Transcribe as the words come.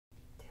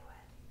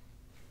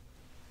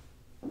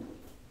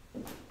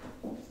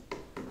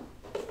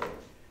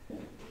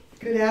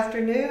Good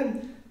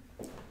afternoon.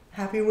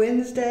 Happy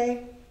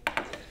Wednesday.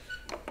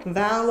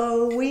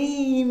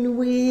 Halloween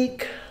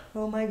week.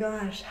 Oh my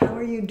gosh, how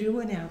are you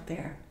doing out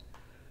there?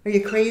 Are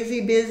you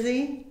crazy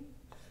busy?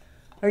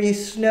 Are you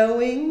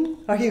snowing?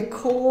 Are you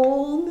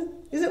cold?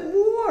 Is it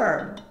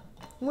warm?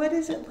 What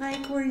is it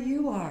like where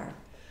you are?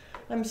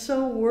 I'm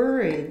so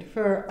worried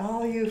for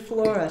all you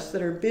florists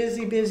that are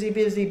busy,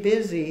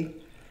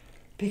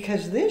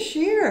 because this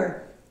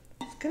year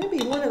it's going to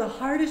be one of the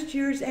hardest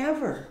years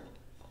ever.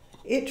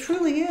 It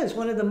truly is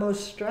one of the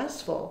most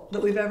stressful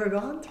that we've ever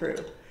gone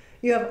through.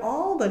 You have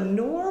all the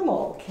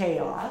normal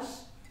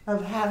chaos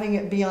of having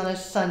it be on a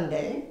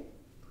Sunday.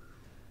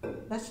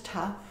 That's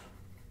tough.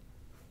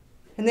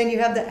 And then you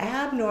have the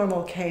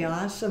abnormal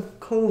chaos of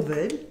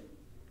COVID.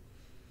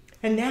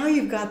 And now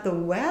you've got the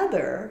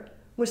weather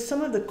with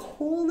some of the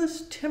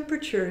coldest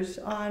temperatures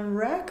on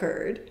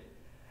record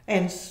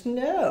and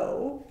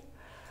snow.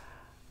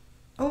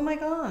 Oh my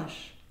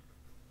gosh,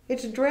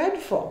 it's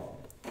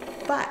dreadful.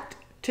 But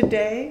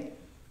today,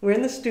 we're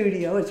in the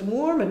studio. It's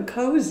warm and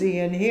cozy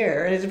in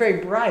here, and it's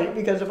very bright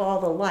because of all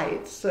the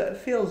lights, so it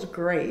feels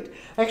great.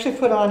 I actually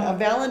put on a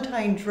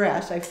Valentine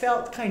dress. I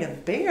felt kind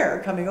of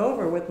bare coming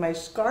over with my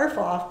scarf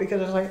off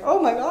because I was like,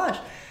 oh my gosh,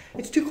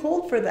 it's too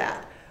cold for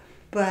that.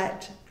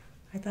 But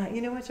I thought,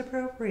 you know, it's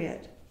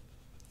appropriate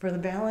for the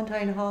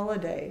Valentine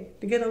holiday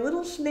to get a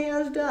little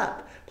snazzed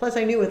up. Plus,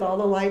 I knew with all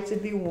the lights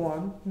it'd be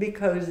warm, be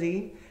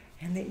cozy,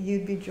 and that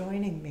you'd be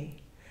joining me.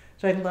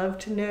 So I'd love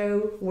to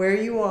know where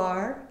you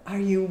are. Are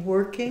you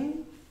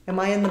working? Am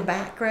I in the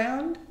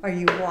background? Are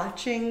you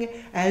watching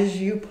as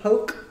you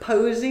poke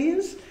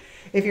posies?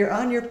 If you're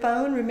on your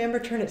phone, remember,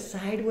 turn it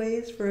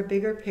sideways for a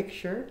bigger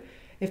picture.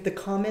 If the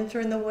comments are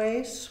in the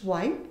way,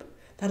 swipe.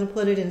 That'll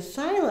put it in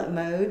silent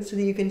mode so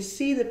that you can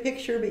see the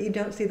picture but you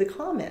don't see the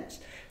comments.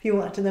 If you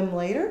want to them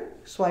later,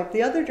 swipe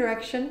the other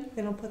direction,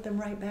 and it'll put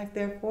them right back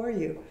there for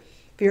you.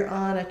 If you're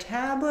on a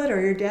tablet or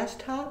your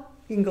desktop,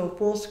 you can go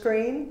full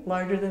screen,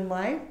 larger than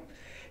life.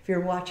 If you're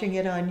watching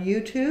it on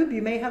YouTube,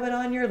 you may have it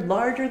on your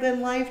larger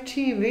than life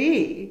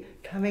TV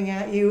coming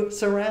at you,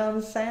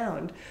 surround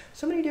sound.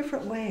 So many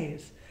different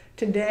ways.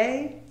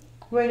 Today,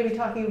 we're going to be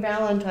talking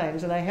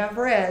Valentines, and I have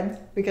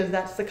red because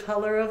that's the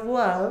color of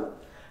love.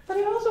 But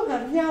I also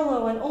have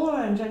yellow and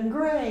orange and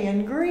gray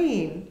and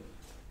green,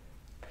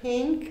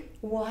 pink,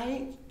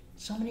 white,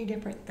 so many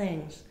different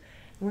things.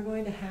 We're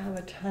going to have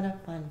a ton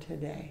of fun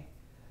today.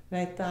 And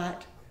I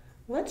thought,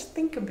 let's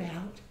think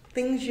about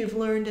things you've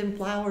learned in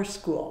flower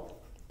school.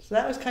 So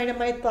that was kind of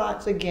my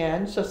thoughts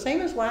again. So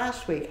same as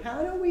last week,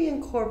 how do we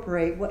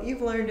incorporate what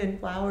you've learned in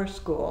flower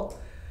school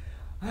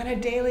on a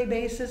daily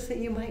basis that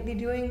you might be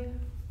doing?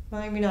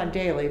 Well, I mean, not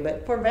daily,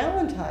 but for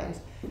Valentine's.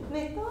 And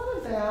I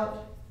thought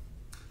about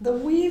the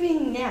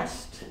weaving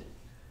nest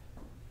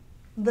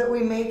that we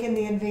make in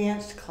the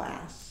advanced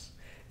class.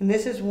 And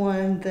this is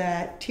one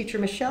that teacher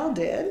Michelle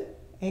did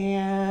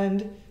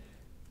and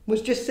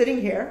was just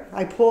sitting here.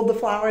 I pulled the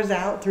flowers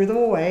out, threw them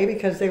away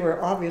because they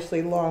were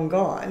obviously long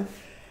gone.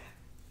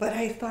 But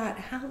I thought,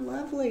 how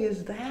lovely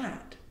is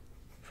that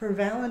for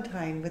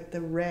Valentine with the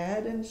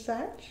red and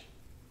such?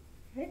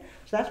 Okay?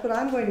 So that's what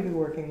I'm going to be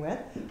working with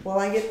while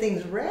I get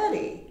things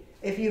ready.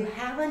 If you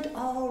haven't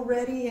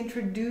already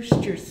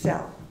introduced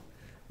yourself,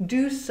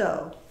 do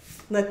so.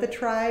 Let the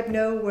tribe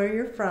know where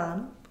you're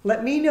from.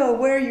 Let me know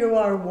where you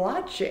are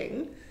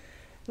watching.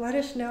 Let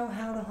us know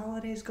how the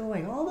holiday's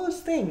going. All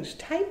those things.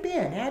 Type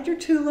in, add your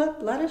tulip,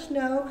 let us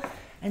know,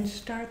 and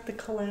start the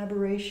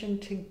collaboration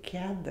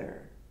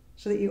together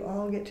so that you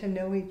all get to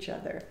know each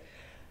other.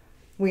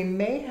 We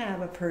may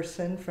have a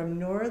person from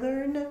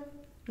northern,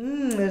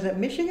 is it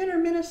Michigan or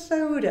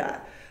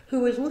Minnesota,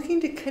 who is looking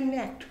to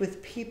connect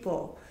with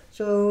people.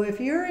 So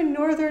if you're in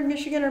northern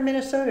Michigan or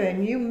Minnesota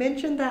and you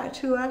mentioned that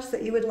to us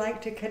that you would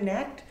like to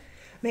connect,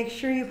 make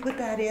sure you put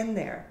that in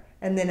there.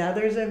 And then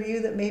others of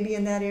you that may be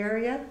in that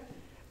area,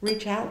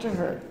 reach out to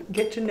her,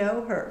 get to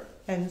know her,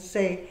 and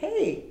say,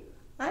 hey,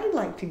 I'd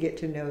like to get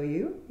to know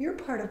you. You're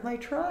part of my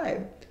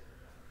tribe.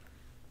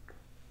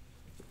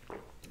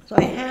 So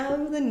I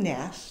have the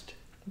nest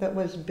that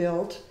was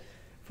built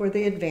for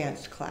the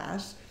advanced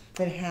class.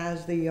 It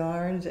has the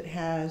yarns, it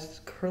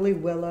has curly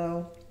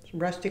willow,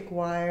 rustic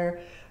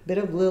wire, a bit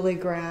of lily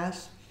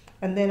grass,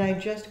 and then I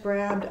just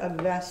grabbed a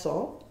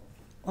vessel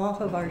off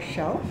of our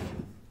shelf,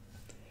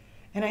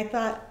 and I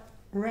thought,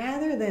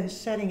 rather than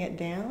setting it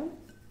down,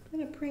 I'm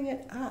going to bring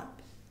it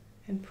up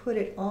and put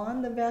it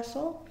on the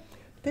vessel.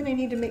 Then I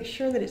need to make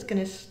sure that it's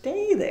going to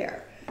stay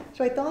there.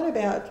 So I thought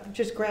about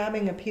just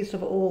grabbing a piece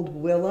of old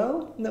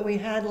willow that we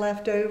had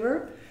left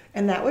over,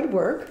 and that would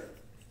work.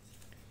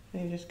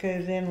 It just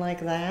goes in like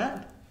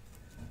that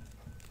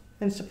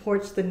and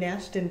supports the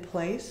nest in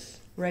place,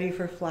 ready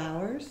for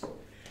flowers.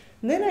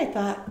 And then I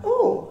thought,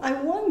 oh, I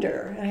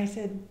wonder. And I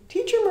said,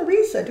 Teacher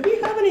Marisa, do we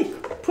have any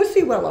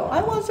pussy willow?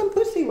 I want some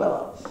pussy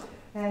willow.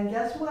 And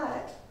guess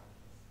what?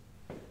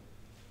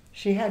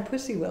 She had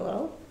pussy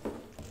willow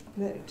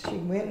that she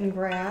went and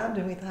grabbed,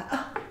 and we thought,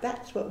 oh,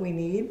 that's what we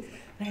need.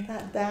 And I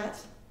thought,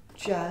 that's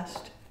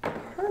just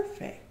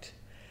perfect.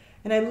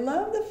 And I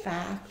love the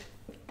fact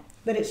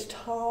that it's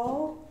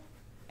tall,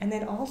 and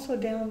then also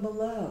down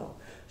below.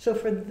 So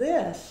for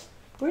this,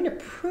 we're going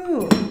to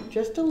prune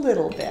just a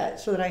little bit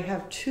so that I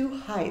have two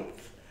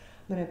heights.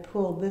 I'm going to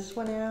pull this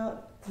one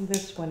out, and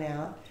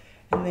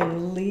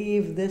then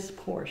leave this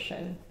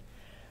portion.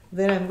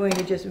 Then I'm going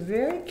to just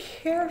very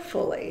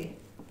carefully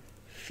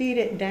feed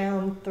it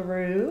down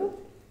through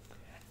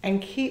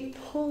and keep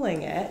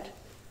pulling it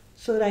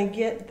so that I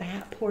get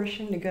that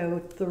portion to go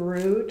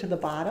through to the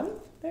bottom.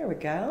 There we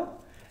go.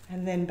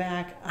 And then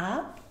back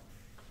up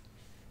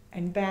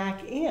and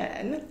back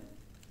in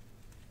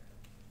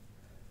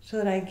so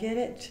that I get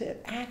it to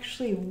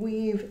actually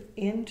weave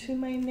into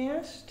my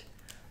nest.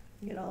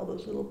 Get all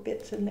those little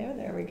bits in there.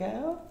 There we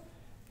go.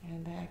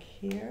 And back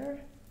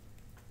here.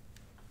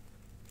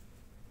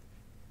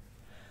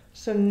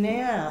 So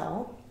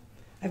now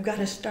I've got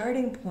a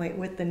starting point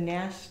with the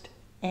nest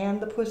and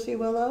the pussy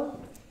willow.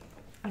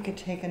 I could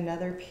take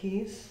another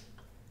piece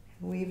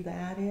and weave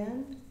that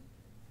in.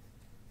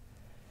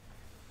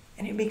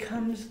 And it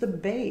becomes the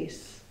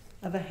base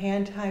of a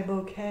hand-tie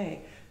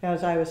bouquet. Now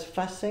as I was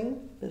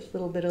fussing, this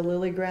little bit of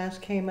lily grass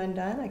came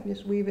undone. I can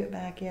just weave it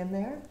back in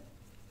there.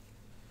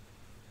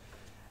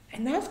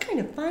 And that's kind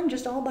of fun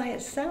just all by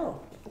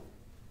itself.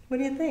 What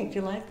do you think? Do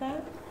you like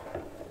that?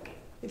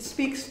 It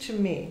speaks to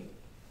me.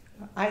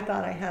 I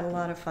thought I had a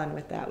lot of fun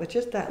with that, with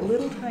just that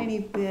little tiny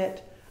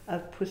bit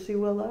of pussy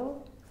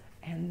willow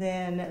and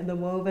then the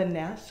woven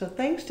nest. So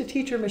thanks to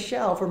Teacher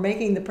Michelle for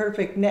making the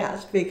perfect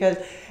nest, because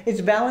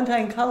it's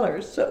Valentine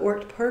colors, so it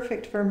worked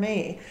perfect for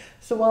me.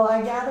 So while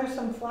I gather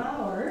some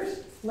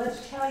flowers,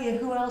 let's tell you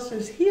who else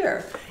is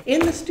here.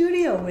 In the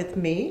studio with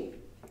me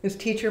is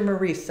Teacher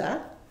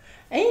Marisa,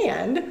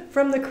 and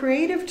from the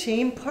creative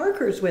team,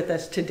 Parker's with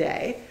us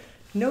today.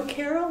 No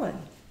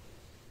Carolyn,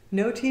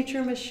 no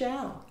Teacher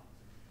Michelle.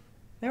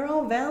 They're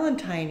all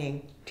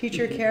Valentining.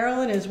 Teacher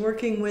Carolyn is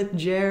working with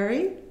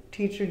Jerry,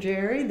 Teacher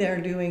Jerry. They're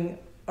doing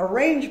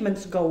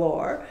arrangements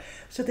galore,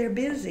 so they're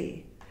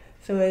busy.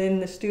 So in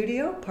the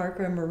studio,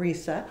 Parker and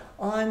Marisa.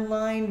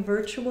 Online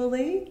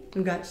virtually,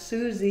 we've got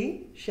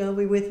Susie. She'll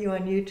be with you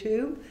on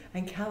YouTube.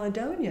 And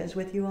Caledonia is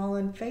with you all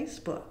on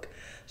Facebook.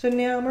 So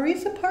now,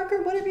 Marisa,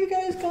 Parker, what have you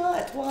guys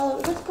got?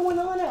 Well, what's going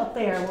on out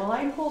there while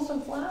I pull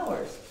some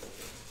flowers?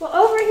 Well,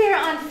 over here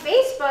on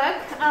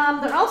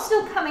Facebook, they're all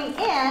still coming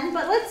in,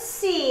 but let's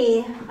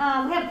see. We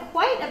have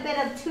quite a bit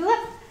of tulip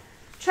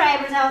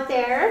tribers out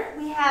there.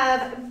 We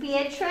have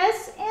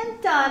Beatrice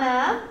and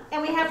Donna,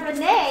 and we have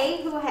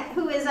Renee,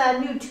 who is a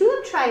new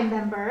tulip tribe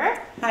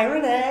member. Hi,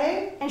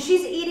 Renee. And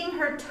she's eating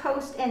her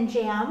toast and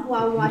jam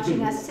while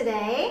watching us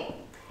today.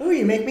 Ooh,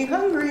 you make me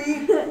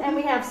hungry. And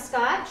we have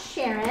Scott,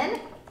 Sharon,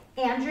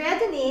 Andrea,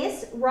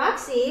 Denise,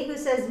 Roxy, who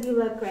says you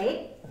look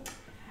great.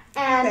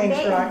 And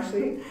thanks,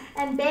 Roxy.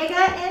 And Bega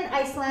in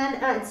Iceland,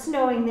 it's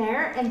snowing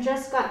there, and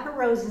just got her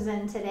roses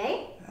in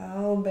today.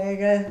 Oh,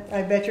 Bega,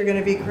 I bet you're going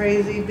to be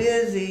crazy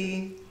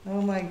busy.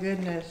 Oh, my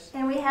goodness.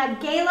 And we have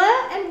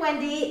Gayla and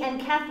Wendy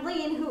and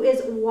Kathleen, who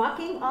is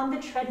walking on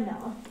the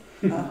treadmill.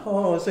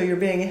 Oh, so you're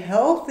being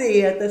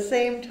healthy at the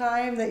same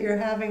time that you're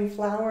having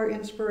flower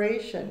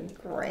inspiration.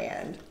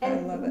 Grand. And,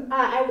 I love it.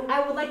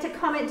 I would like to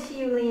comment to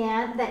you,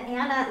 Leanne, that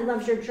Anna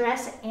loves your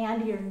dress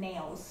and your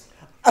nails.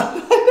 Oh,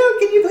 no,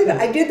 can you believe it?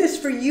 I did this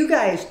for you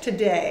guys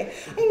today.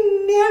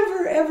 I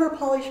never, ever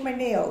polish my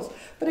nails.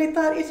 But I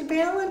thought, it's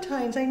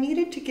Valentine's. I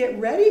needed to get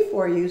ready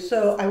for you.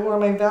 So I wore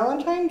my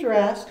Valentine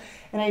dress,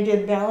 and I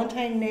did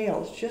Valentine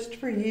nails just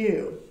for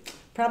you.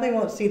 Probably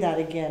won't see that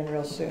again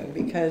real soon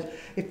because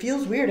it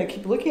feels weird. I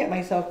keep looking at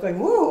myself going,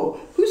 whoa,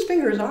 whose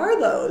fingers are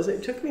those?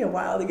 It took me a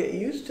while to get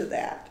used to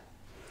that.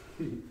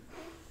 And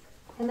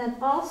then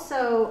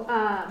also,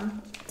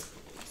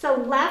 so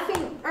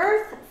Laughing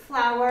Earth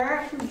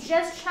Flower, who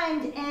just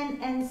chimed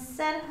in and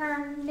said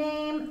her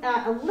name,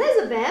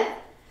 Elizabeth.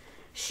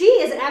 She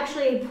is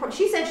actually,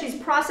 she said she's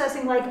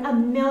processing like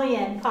 1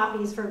 million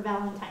poppies for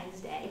Valentine's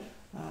Day.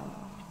 Oh,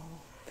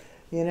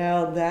 you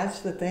know, that's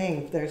the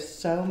thing. There's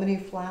so many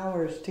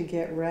flowers to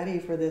get ready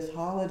for this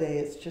holiday.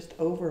 It's just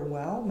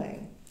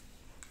overwhelming.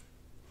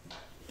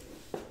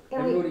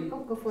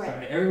 Go for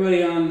it.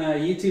 Everybody on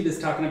YouTube is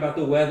talking about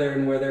the weather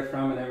and where they're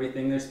from and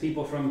everything. There's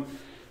people from,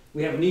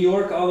 we have New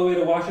York all the way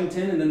to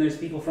Washington, and then there's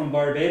people from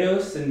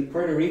Barbados and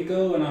Puerto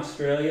Rico and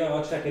Australia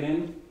all checking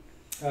in.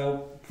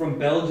 From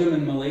Belgium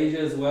and Malaysia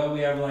as well.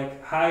 We have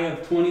like high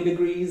of 20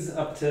 degrees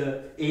up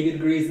to 80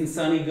 degrees and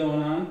sunny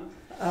going on.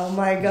 Oh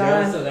my God.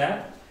 Jealous of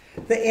that?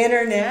 The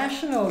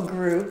international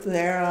group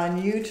there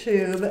on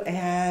YouTube,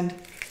 and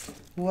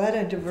what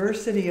a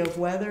diversity of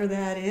weather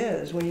that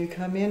is. When you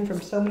come in from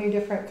so many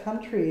different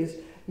countries,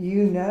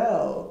 you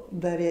know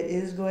that it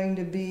is going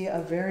to be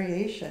a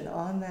variation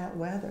on that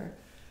weather.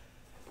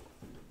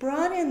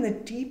 Brought in the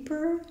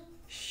deeper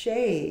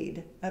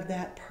shade of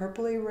that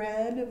purpley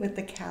red with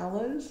the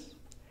callas,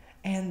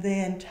 and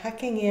then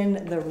tucking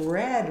in the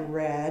red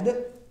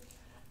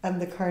of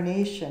the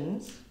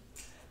carnations,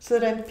 so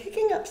that I'm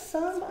picking up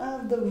some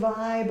of the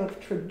vibe of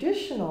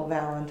traditional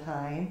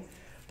Valentine,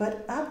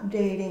 but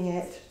updating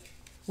it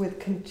with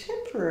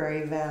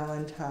contemporary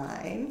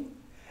Valentine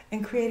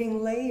and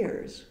creating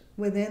layers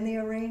within the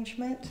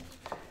arrangement.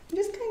 I'm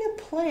just kind of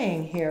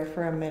playing here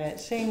for a minute,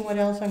 seeing what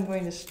else I'm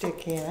going to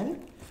stick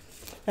in.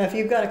 Now, if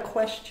you've got a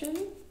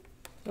question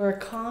or a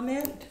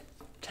comment,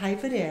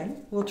 type it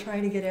in. We'll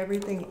try to get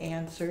everything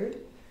answered.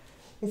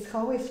 It's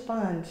always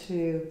fun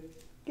to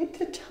get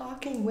to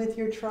talking with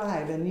your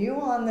tribe, and you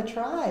on the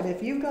tribe,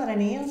 if you've got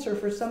an answer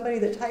for somebody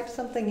that types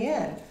something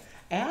in,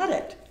 add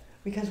it,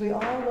 because we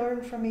all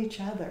learn from each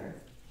other.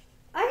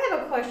 I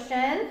have a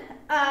question.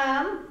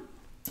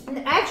 And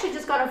I actually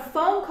just got a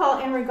phone call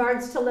in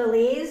regards to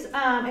lilies,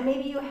 and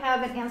maybe you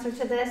have an answer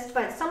to this,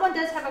 but someone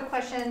does have a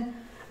question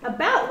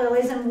about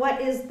lilies and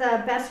what is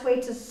the best way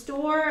to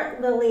store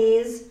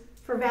lilies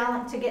for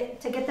to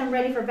get them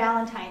ready for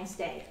Valentine's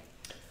Day.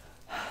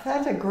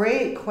 That's a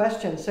great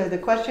question. So the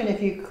question,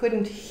 if you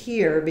couldn't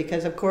hear,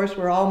 because of course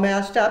we're all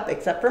masked up,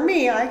 except for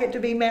me, I get to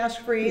be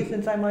mask free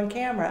since I'm on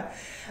camera,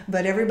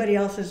 but everybody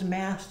else is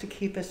masked to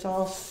keep us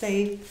all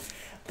safe.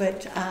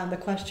 But the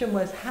question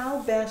was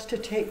how best to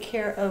take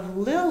care of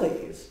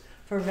lilies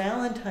for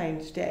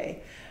Valentine's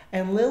Day.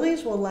 And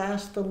lilies will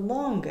last the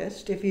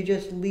longest if you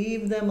just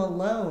leave them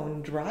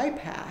alone, dry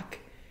pack,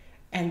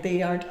 and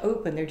they aren't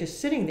open, they're just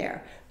sitting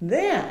there.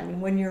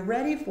 Then, when you're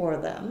ready for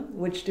them,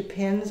 which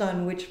depends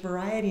on which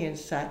variety and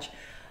such,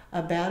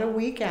 about a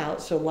week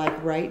out, so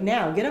like right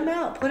now, get them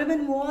out, put them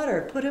in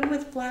water, put them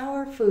with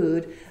flower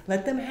food,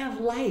 let them have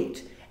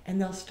light,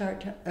 and they'll start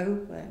to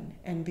open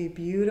and be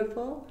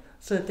beautiful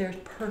so that they're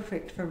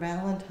perfect for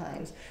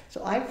Valentine's.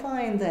 So I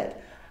find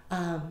that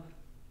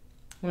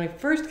when I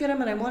first get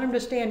them and I want them to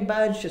stay in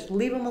buds, just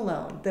leave them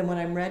alone. Then when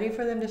I'm ready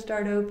for them to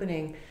start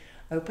opening,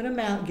 open them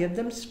out, give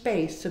them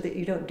space so that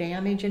you don't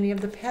damage any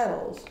of the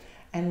petals,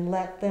 and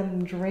let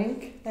them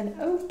drink and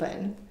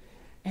open.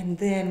 And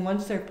then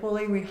once they're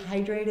fully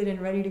rehydrated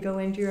and ready to go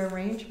into your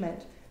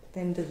arrangement,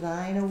 then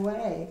design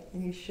away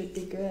and you should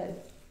be good.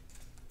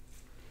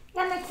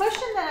 And the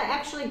question that I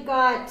actually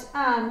got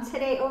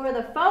today over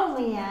the phone,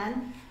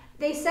 Leanne,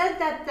 they said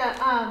that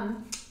the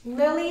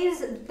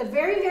lilies, the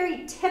very,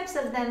 very tips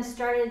of them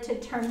started to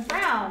turn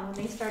brown when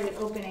they started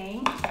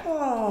opening.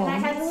 Oh, and I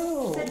had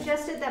no.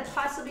 suggested that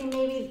possibly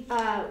maybe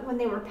when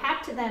they were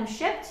packed to them,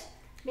 shipped,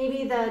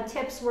 maybe the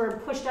tips were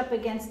pushed up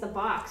against the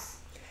box.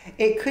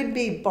 It could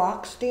be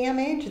box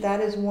damage,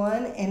 that is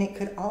one, and it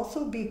could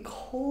also be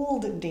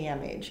cold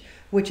damage,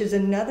 which is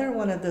another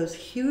one of those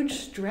huge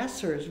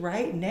stressors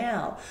right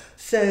now.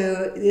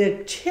 So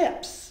the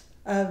tips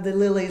of the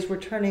lilies were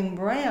turning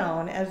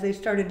brown as they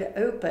started to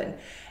open.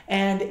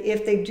 And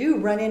if they do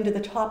run into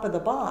the top of the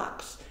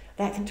box,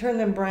 that can turn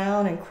them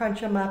brown and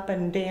crunch them up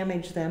and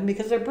damage them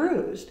because they're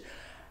bruised.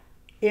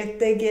 If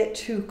they get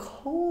too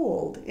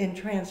cold in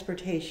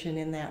transportation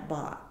in that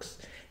box,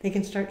 they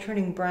can start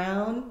turning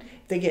brown.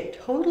 If they get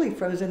totally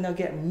frozen, they'll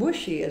get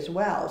mushy as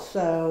well.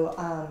 So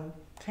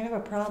kind of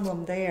a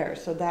problem there.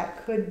 So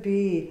that could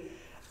be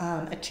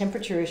a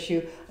temperature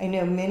issue. I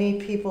know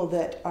many people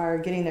that are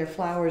getting their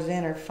flowers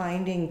in are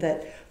finding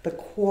that the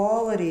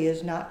quality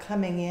is not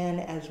coming in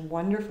as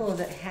wonderful as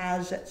it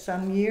has at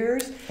some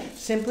years,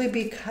 simply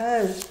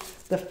because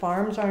the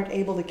farms aren't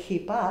able to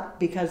keep up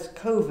because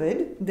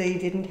COVID. They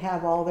didn't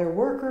have all their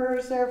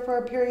workers there for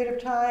a period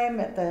of time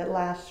at the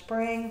last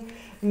spring.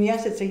 And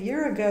yes, it's a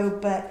year ago,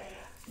 but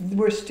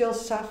we're still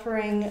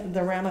suffering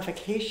the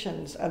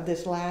ramifications of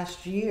this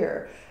last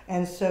year.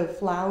 And so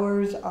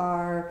flowers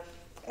are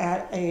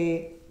at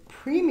a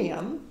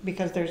premium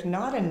because there's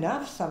not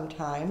enough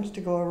sometimes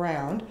to go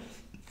around.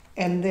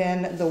 And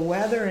then the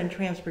weather and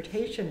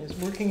transportation is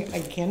working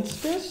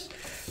against us.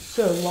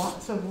 So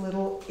lots of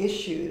little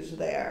issues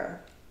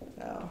there.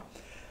 So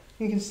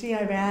you can see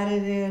I've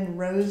added in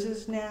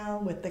roses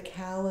now with the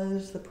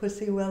callas, the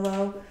pussy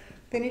willow,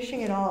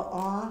 finishing it all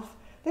off.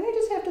 Then I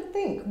just have to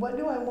think, what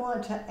do I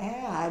want to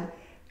add?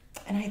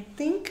 And I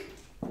think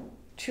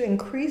to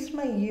increase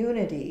my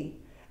unity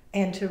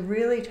and to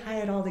really tie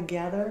it all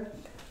together,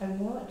 I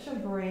want to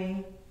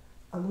bring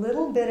a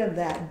little bit of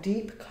that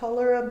deep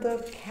color of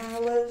the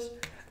callas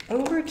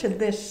over to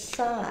this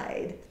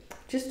side,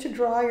 just to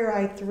draw your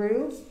eye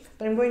through,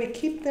 but I'm going to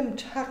keep them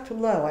tucked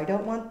low. I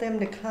don't want them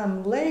to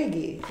come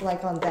leggy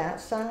like on that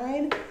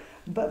side,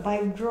 but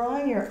by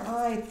drawing your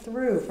eye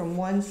through from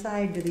one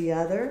side to the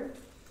other,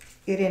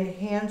 it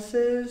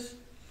enhances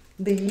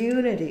the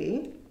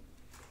unity,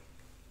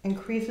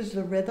 increases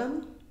the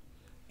rhythm,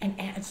 and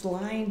adds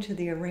line to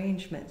the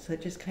arrangement, so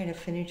it just kind of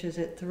finishes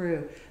it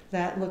through.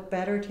 That look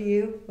better to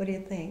you? What do you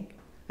think?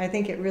 I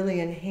think it really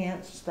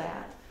enhanced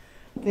that.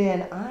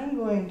 Then I'm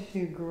going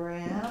to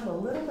grab a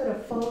little bit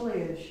of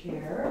foliage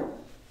here.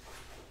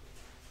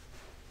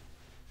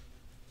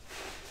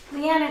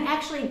 Leanne, and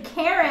actually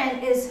Karen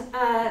is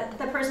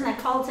the person that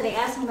called today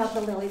asking about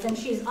the lilies, and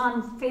she's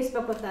on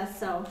Facebook with us,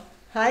 so.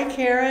 Hi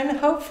Karen,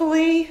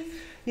 hopefully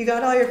you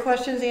got all your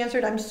questions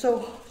answered. I'm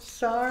so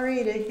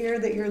sorry to hear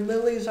that your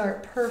lilies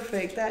aren't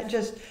perfect. That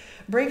just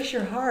breaks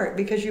your heart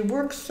because you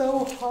work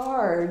so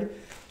hard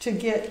to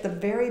get the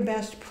very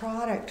best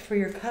product for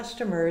your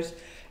customers,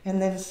 And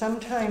then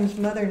sometimes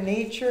Mother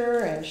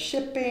Nature and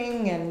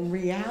shipping and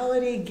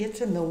reality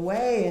gets in the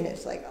way, and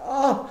it's like,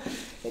 oh,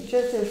 it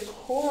just is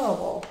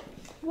horrible.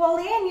 Well,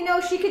 Leanne, you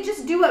know, she could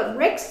just do what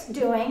Rick's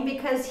doing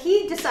because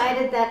he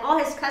decided that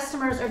all his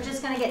customers are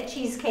just going to get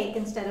cheesecake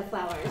instead of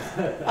flowers.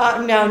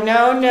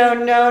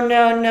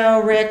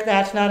 No, Rick,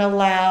 that's not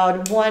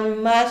allowed.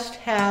 One must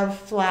have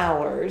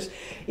flowers.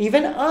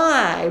 Even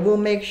I will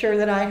make sure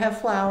that I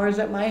have flowers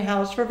at my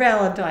house for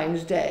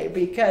Valentine's Day,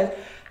 because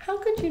how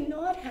could you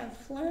not have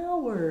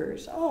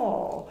flowers?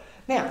 Oh,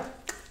 now,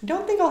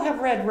 don't think I'll have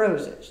red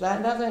roses.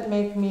 That doesn't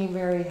make me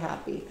very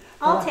happy.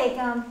 I'll take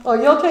them. Oh,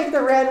 you'll take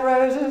the red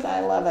roses? I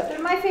love it.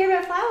 They're my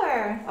favorite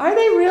flower. Are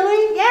they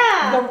really?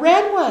 Yeah. The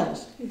red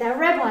ones? The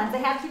red ones.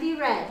 They have to be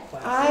red.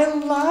 I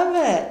love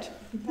it.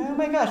 Oh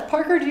my gosh.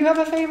 Parker, do you have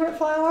a favorite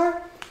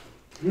flower?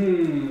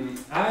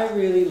 I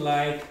really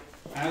like,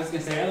 I was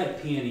going to say, I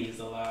like peonies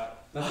a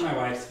lot. That's my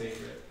wife's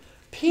favorite.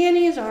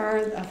 Peonies are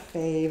a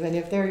fave, and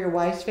if they're your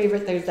wife's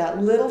favorite, there's that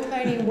little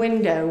tiny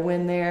window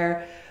when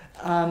they're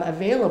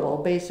available,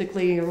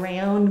 basically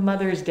around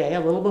Mother's Day, a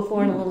little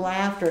before and a little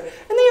after. And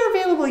they are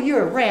available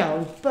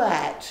year-round,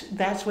 but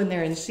that's when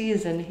they're in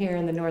season here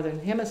in the Northern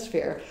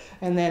Hemisphere.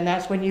 And then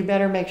that's when you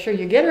better make sure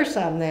you get her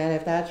some then.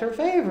 If that's her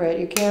favorite,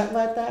 you can't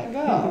let that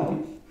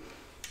go.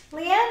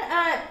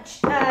 Leanne,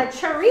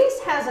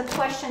 Charisse has a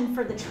question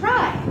for the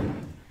tribe.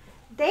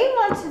 They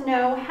want to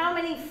know how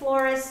many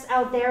florists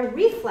out there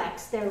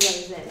reflex their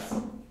roses.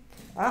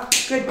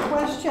 Good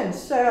question.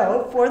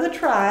 So, for the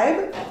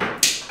tribe,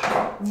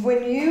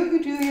 when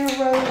you do your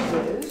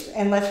roses,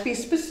 and let's be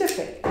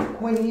specific,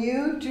 when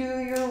you do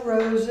your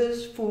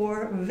roses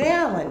for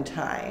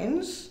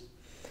Valentine's,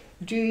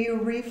 do you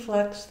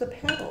reflex the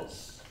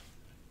petals?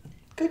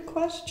 Good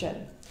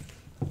question.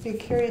 Be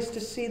curious to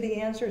see the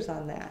answers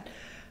on that.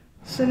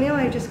 So now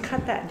I just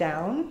cut that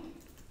down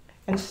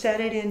and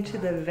set it into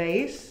the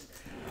vase.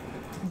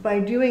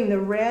 By doing the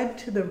red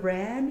to the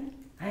red,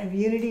 I have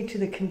unity to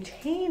the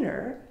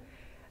container.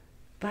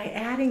 By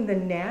adding the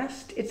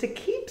nest, it's a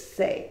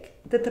keepsake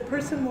that the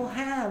person will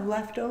have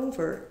left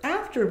over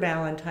after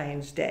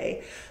Valentine's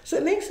Day. So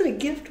it makes it a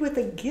gift with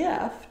a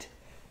gift,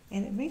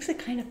 and it makes it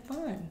kind of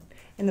fun.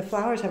 And the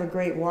flowers have a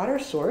great water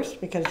source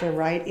because they're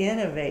right in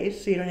a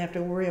vase, so you don't have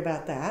to worry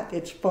about that.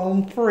 It's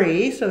foam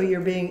free, so you're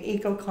being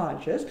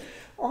eco-conscious.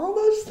 All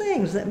those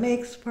things that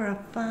makes for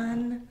a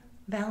fun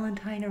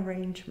Valentine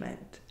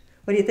arrangement.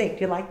 What do you think?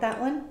 Do you like that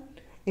one?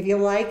 If you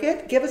like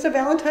it, give us a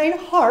Valentine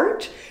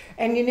heart.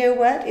 And you know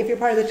what? If you're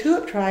part of the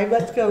tulip tribe,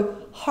 let's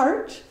go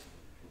heart,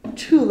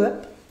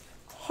 tulip,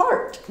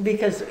 heart.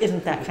 Because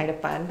isn't that kind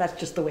of fun? That's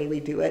just the way we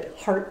do it.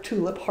 Heart,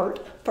 tulip,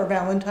 heart for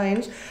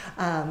Valentine's.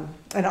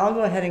 And I'll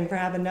go ahead and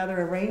grab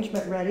another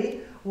arrangement ready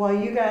while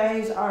you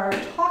guys are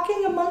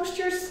talking amongst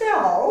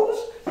yourselves.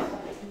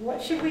 What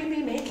should we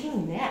be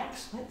making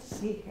next? Let's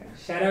see here.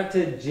 Shout out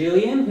to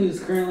Jillian, who's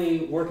currently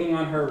working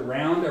on her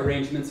round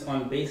arrangements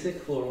on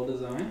basic floral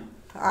design.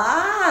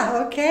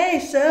 Okay.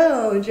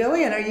 So,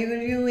 Jillian, are you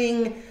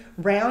doing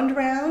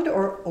round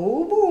or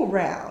oval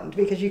round?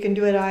 Because you can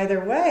do it either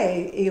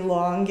way.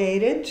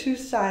 Elongated,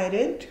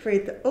 two-sided to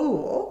create the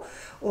oval,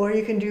 or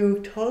you can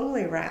do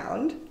totally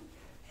round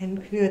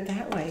and do it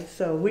that way.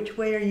 So which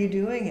way are you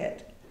doing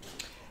it?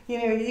 You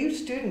know, you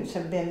students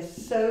have been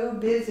so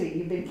busy.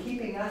 You've been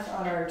keeping us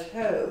on our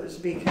toes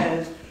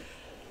because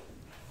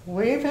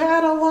we've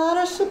had a lot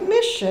of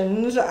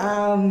submissions.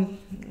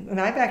 And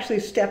I've actually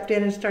stepped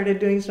in and started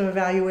doing some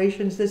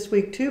evaluations this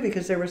week too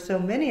because there were so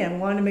many. I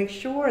wanted to make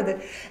sure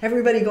that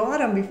everybody got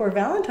them before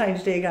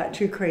Valentine's Day got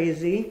too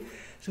crazy.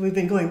 So we've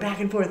been going back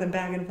and forth and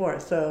back and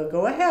forth. So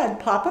go ahead,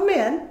 pop them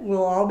in.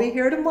 We'll all be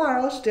here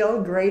tomorrow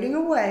still grading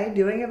away,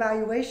 doing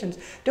evaluations.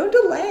 Don't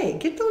delay.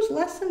 Get those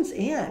lessons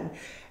in.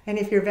 And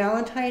if you're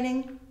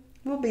Valentining,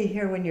 we'll be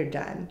here when you're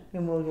done,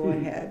 and we'll go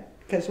ahead.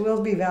 Because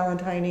we'll be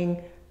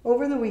Valentining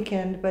over the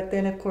weekend, but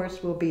then, of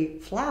course, we'll be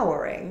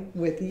flowering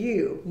with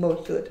you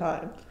most of the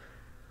time.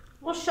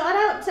 Well, shout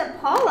out to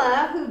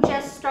Paula, who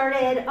just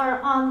started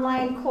our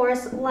online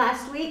course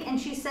last week, and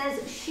she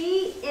says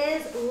she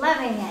is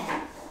loving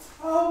it.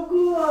 Oh,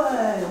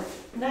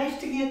 good. Nice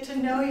to get to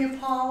know you,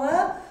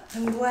 Paula.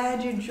 I'm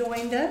glad you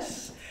joined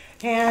us.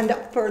 And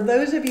for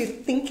those of you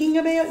thinking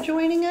about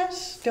joining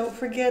us, don't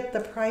forget the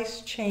price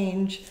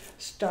change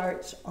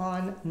starts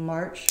on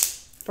March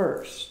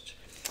 1st.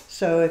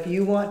 So if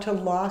you want to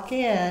lock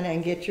in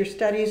and get your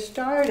studies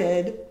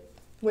started,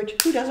 which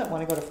who doesn't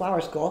want to go to flower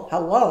school?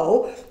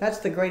 Hello, that's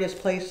the greatest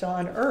place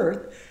on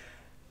earth.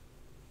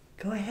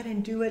 Go ahead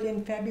and do it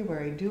in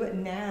February. Do it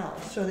now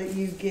so that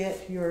you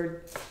get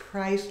your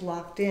price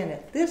locked in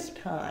at this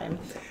time.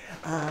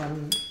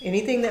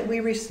 Anything that we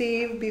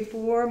receive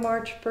before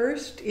March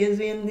 1st is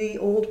in the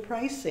old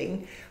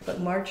pricing, but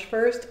March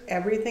 1st,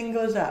 everything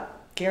goes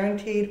up.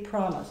 Guaranteed,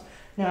 promise.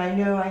 Now, I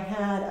know I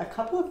had a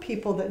couple of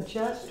people that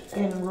just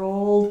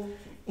enrolled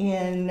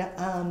in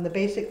the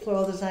basic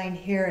floral design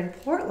here in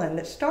Portland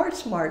that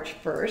starts March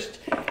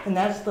 1st, and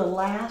that's the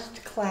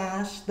last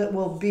class that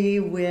will be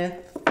with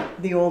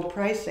the old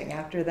pricing.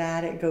 After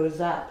that, it goes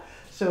up.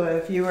 So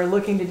if you are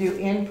looking to do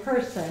in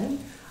person,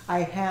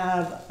 I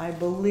have, I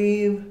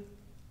believe,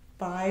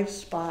 5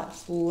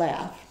 spots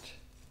left,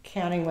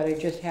 counting what I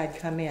just had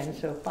come in.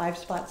 So 5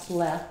 spots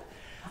left.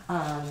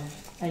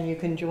 And you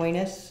can join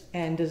us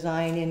and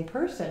design in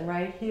person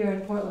right here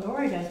in Portland,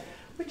 Oregon,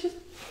 which is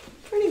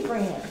pretty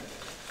grand.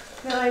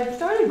 Now I've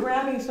started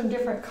grabbing some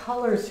different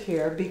colors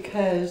here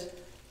because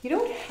you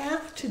don't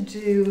have to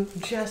do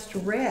just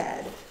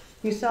red.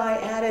 You saw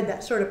I added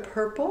that sort of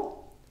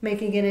purple,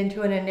 making it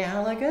into an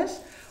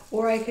analogous,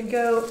 or I could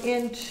go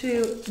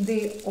into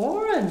the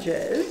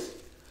oranges,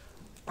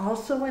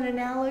 also an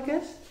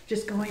analogous,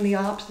 just going the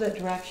opposite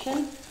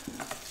direction.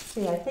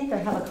 See, I think I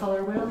have a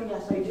color wheel.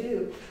 Yes, I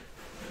do.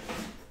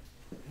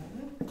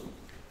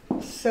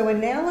 So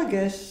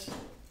analogous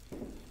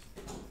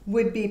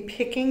would be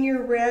picking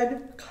your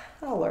red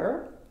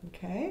color,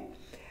 okay?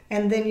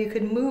 And then you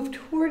could move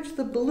towards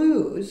the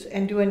blues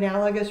and do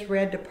analogous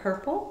red to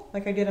purple,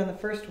 like I did on the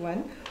first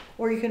one.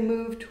 Or you can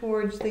move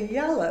towards the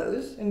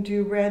yellows and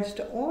do reds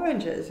to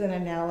oranges and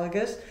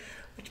analogous,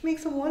 which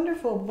makes a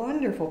wonderful,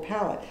 wonderful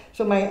palette.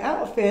 So my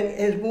outfit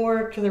is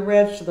more to the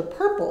reds to the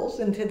purples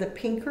and to the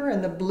pinker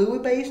and the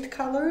blue-based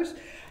colors.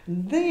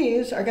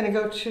 These are going to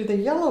go to the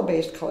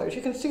yellow-based colors.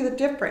 You can see the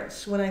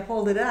difference when I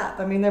hold it up.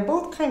 I mean, they're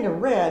both kind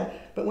of red,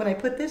 but when I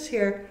put this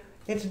here,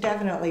 it's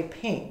definitely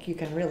pink. You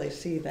can really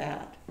see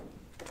that.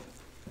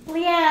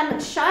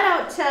 Leanne, shout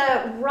out to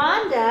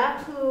Rhonda,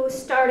 who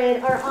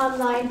started our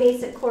online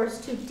basic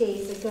course 2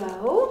 days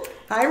ago.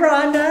 Hi,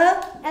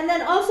 Rhonda. And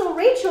then also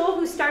Rachel,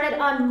 who started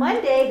on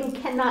Monday, who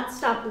cannot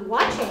stop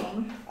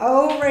watching.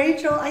 Oh,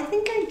 Rachel, I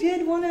think I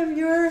did one of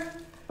your,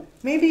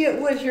 maybe it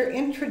was your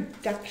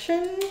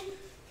introduction.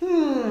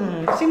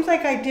 Seems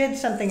like I did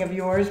something of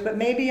yours, but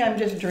maybe I'm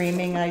just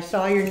dreaming. I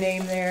saw your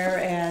name there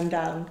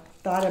and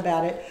thought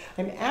about it.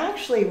 I'm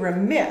actually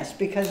remiss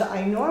because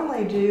I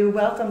normally do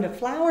Welcome to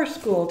Flower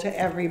School to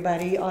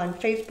everybody on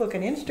Facebook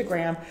and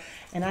Instagram,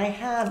 and I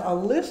have a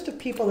list of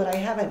people that I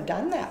haven't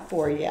done that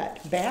for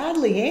yet. Bad,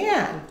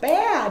 Leanne,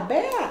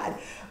 bad.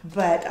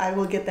 But I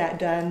will get that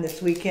done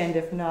this weekend,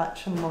 if not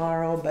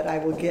tomorrow, but I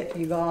will get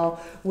you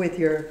all with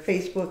your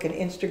Facebook and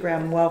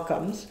Instagram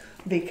welcomes,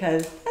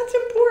 because that's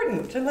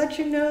important to let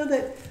you know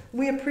that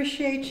we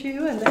appreciate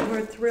you and that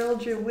we're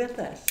thrilled you're with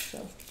us.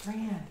 So,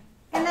 grand.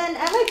 And then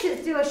I'd like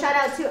to do a shout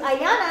out to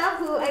Ayana,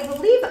 who I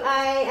believe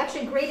I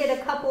actually graded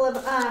a couple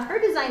of her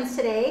designs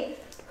today,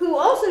 who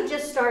also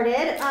just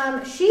started.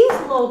 She's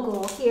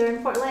local here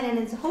in Portland and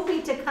is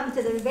hoping to come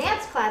to the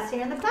advanced class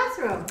here in the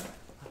classroom.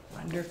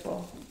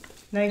 Wonderful.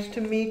 Nice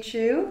to meet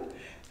you.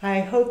 I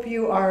hope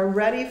you are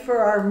ready for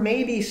our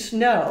maybe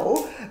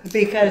snow,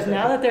 because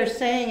now that they're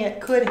saying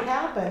it could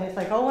happen, it's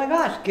like, oh my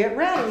gosh, get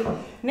ready.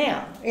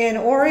 Now, in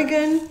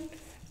Oregon,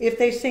 if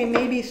they say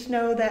maybe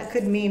snow, that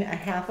could mean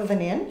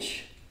 1/2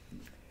 inch,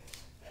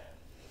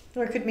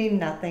 or it could mean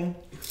nothing,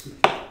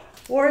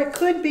 or it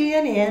could be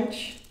 1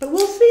 inch, but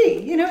we'll see.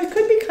 You know, it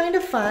could be kind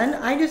of fun.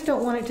 I just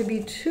don't want it to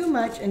be too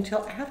much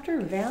until after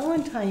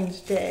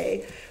Valentine's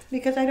Day,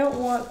 because I don't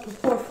want the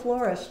poor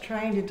florist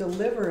trying to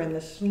deliver in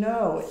the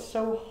snow. It's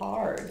so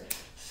hard,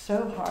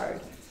 so hard.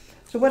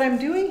 So what I'm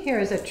doing here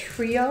is a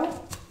trio.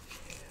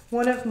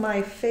 One of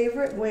my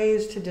favorite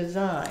ways to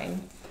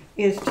design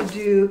is to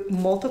do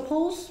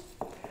multiples,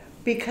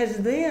 because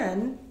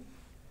then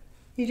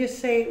you just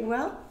say,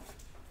 well,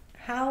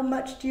 how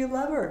much do you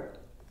love her?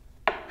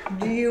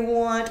 Do you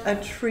want a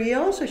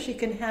trio so she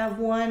can have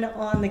one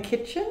on the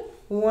kitchen,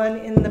 one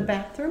in the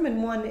bathroom,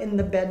 and one in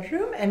the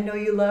bedroom, and know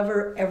you love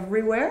her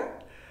everywhere?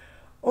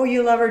 Or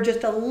you love her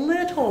just a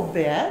little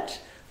bit?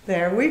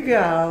 There we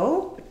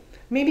go.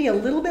 Maybe a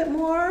little bit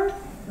more,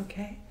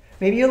 okay?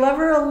 Maybe you love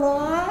her a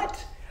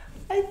lot.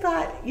 I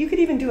thought you could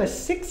even do a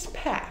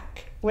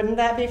 6-pack. Wouldn't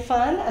that be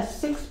fun? A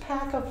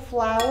 6-pack of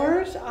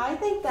flowers? I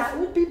think that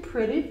would be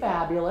pretty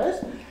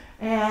fabulous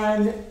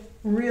and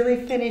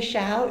really finish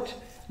out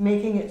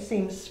making it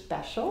seem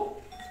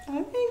special.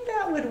 I think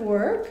that would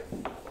work.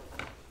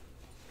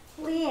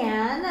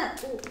 Leanne,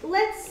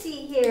 let's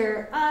see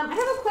here. I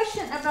have a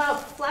question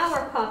about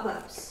flower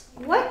pop-ups.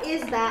 What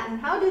is that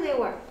and how do they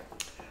work?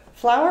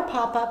 Flower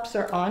pop-ups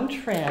are on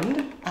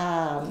trend.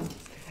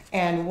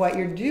 And what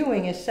you're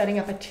doing is setting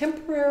up a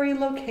temporary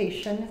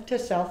location to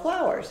sell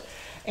flowers.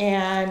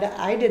 And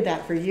I did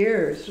that for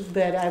years,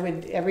 that I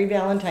would, every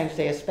Valentine's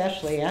Day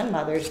especially, and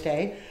Mother's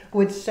Day,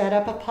 would set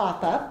up a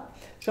pop-up.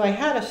 So I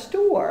had a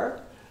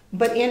store,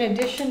 but in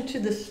addition to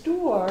the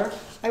store,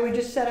 I would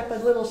just set up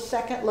a little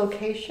second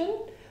location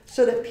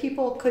so that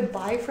people could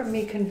buy from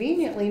me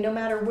conveniently no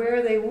matter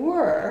where they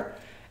were.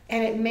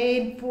 And it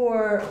made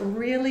for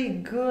really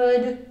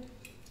good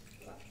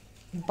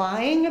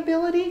buying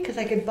ability, because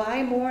I could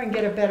buy more and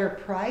get a better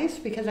price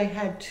because I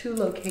had 2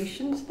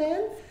 locations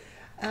then.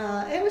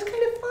 It was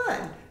kind of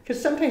fun, because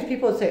sometimes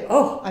people would say,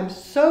 oh, I'm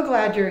so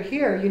glad you're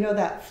here. You know,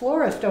 that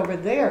florist over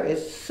there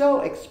is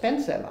so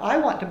expensive. I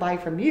want to buy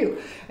from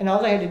you. And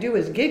all I had to do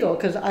was giggle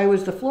because I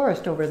was the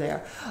florist over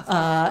there.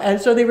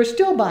 And so they were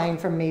still buying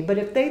from me. But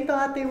if they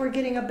thought they were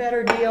getting a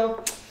better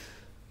deal,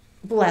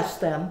 bless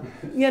them.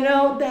 You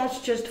know,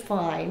 that's just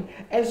fine.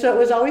 And so it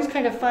was always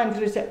kind of fun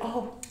because we said,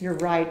 oh, you're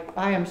right.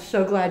 I am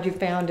so glad you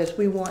found us.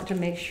 We want to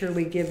make sure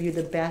we give you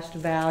the best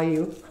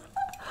value.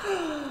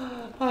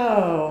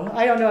 Oh,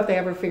 I don't know if they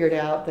ever figured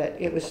out that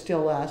it was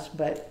still us,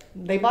 but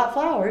they bought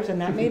flowers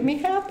and that made me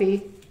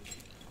happy.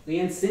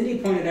 And Cindy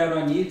pointed out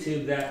on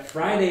YouTube that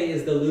Friday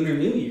is the Lunar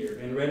New Year,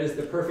 and red is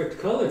the perfect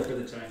color for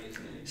the Chinese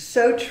New Year.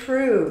 So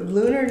true.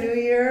 Lunar New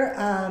Year,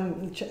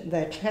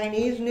 the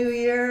Chinese New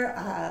Year,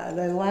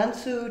 the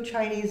Lansu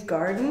Chinese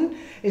Garden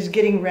is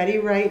getting ready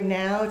right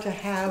now to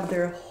have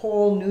their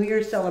whole New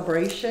Year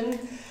celebration,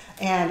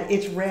 and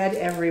it's red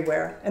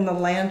everywhere, and the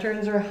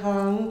lanterns are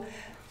hung.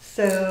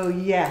 So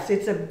yes,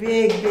 it's a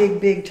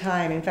big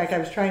time. In fact, I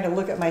was trying to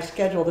look at my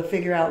schedule to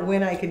figure out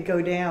when I could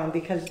go down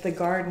because the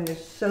garden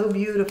is so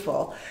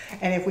beautiful.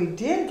 And if we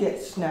did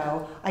get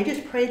snow, I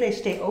just pray they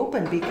stay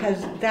open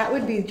because that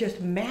would be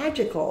just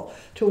magical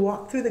to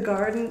walk through the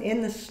garden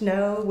in the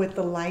snow with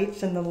the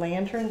lights and the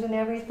lanterns and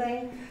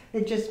everything.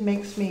 It just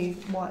makes me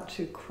want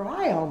to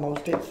cry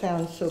almost. It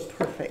sounds so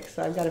perfect.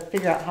 So I've got to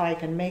figure out how I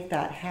can make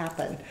that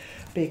happen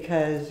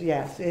because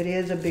yes, it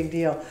is a big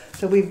deal.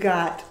 So we've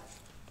got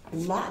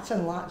lots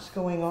and lots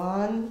going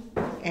on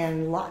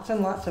and lots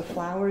of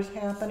flowers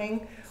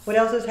happening. What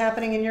else is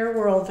happening in your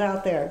worlds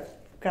out there?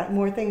 Got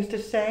more things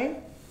to say?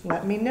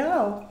 Let me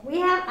know.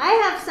 I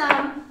have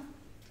some.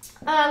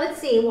 Let's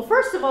see. Well,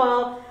 first of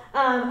all,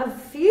 a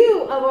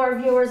few of our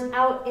viewers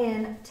out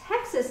in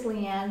Texas,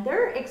 Leanne,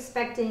 they're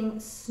expecting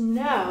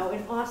snow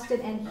in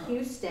Austin and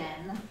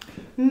Houston.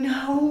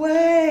 No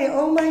way.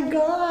 Oh my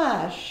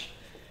gosh.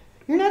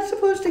 You're not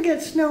supposed to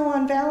get snow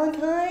on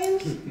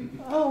Valentine's?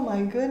 Oh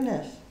my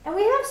goodness. And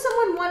we have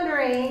someone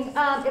wondering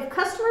if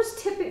customers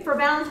for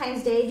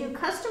Valentine's Day, do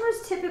customers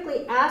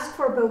typically ask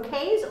for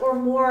bouquets or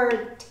more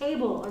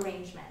table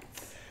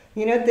arrangements?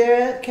 You know,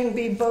 there can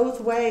be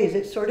both ways.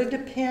 It sort of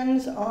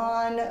depends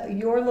on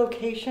your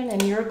location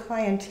and your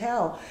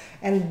clientele.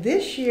 And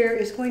this year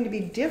is going to be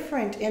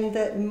different in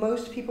that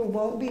most people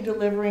won't be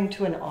delivering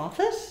to an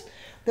office.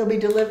 They'll be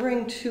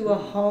delivering to a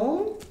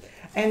home.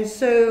 And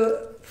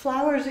so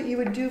flowers that you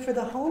would do for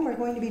the home are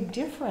going to be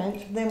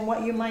different than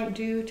what you might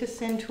do to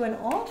send to an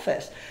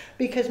office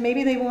because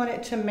maybe they want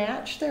it to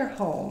match their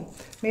home.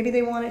 Maybe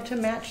they want it to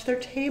match their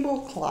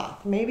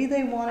tablecloth. Maybe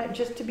they want it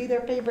just to be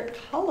their favorite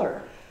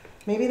color.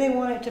 Maybe they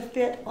want it to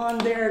fit on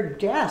their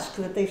desk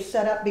that they've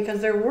set up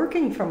because they're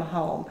working from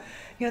home.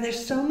 You know,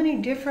 there's so many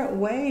different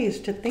ways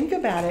to think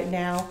about it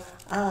now.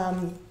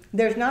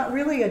 There's not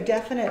really a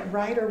definite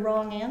right or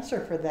wrong answer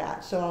for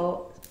that.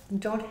 So I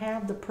don't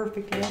have the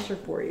perfect answer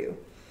for you.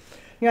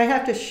 You know, I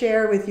have to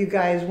share with you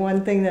guys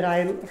one thing that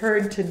I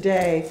heard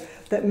today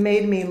that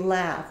made me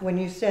laugh. When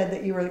you said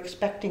that you were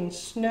expecting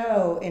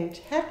snow in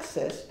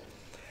Texas,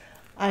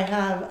 I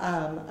have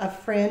a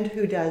friend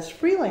who does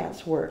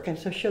freelance work, and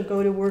so she'll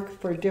go to work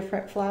for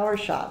different flower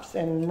shops.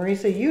 And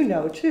Marisa, you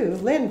know too,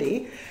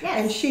 Lindy.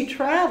 Yes. And she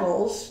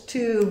travels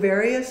to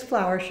various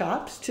flower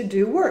shops to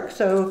do work.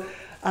 So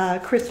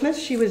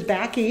Christmas, she was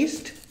back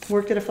east,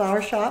 worked at a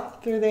flower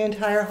shop through the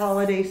entire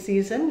holiday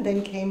season,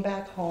 then came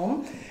back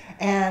home.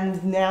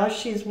 And now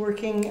she's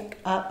working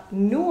up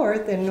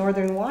north in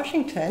northern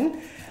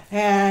Washington.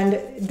 And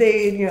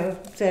they,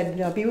 said,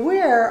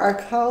 beware,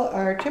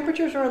 our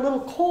temperatures are a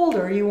little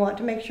colder. You want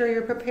to make sure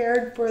you're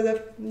prepared for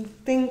the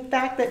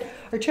fact that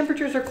our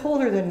temperatures are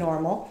colder than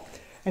normal.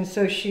 And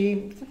so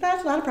she said,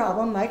 that's not a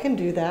problem. I can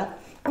do that.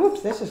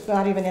 Oops, this is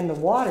not even in the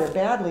water.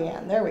 Badly,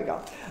 Ann. There we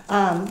go.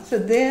 So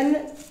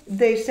then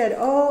they said,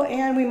 oh,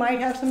 and we might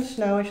have some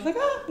snow. And she's like,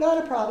 oh,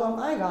 not a problem.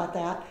 I got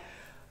that.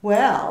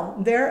 Well,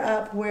 they're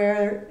up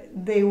where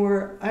they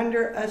were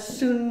under a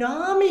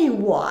tsunami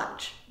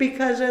watch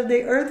because of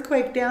the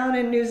earthquake down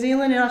in New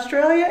Zealand and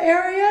Australia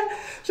area.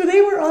 So they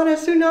were on a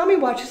tsunami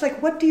watch. It's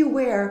like, what do you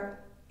wear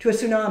to a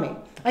tsunami?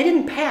 I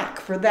didn't pack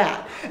for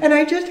that. And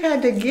I just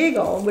had to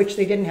giggle, which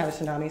they didn't have a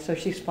tsunami, so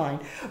she's fine.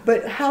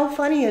 But how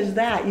funny is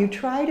that? You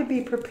try to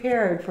be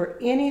prepared for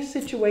any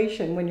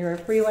situation when you're a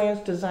freelance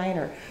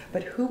designer.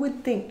 But who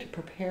would think to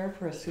prepare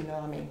for a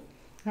tsunami?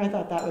 I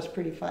thought that was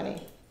pretty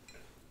funny.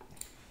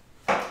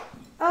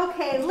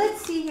 Okay,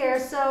 let's see here.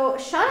 So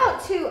shout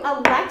out to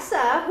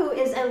Alexa, who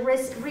is a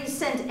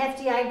recent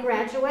FDI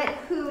graduate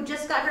who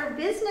just got her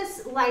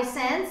business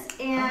license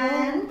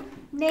and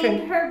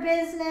named her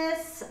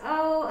business,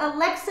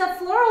 Alexa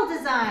Floral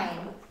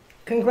Design.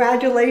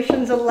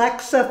 Congratulations,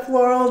 Alexa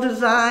Floral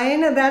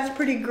Design. That's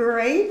pretty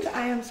great.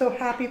 I am so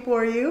happy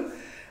for you.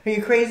 Are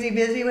you crazy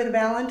busy with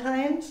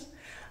Valentine's?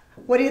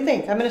 What do you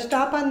think? I'm going to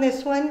stop on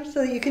this one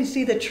so that you can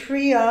see the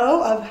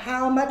trio of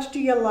how much do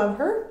you love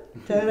her.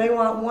 So they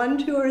want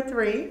 1, 2, or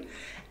 3.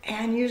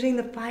 And using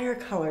the fire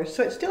colors.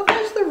 So it still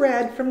has the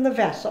red from the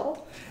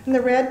vessel and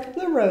the red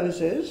from the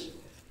roses.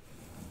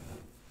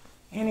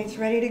 And it's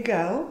ready to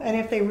go. And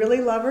if they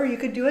really love her, you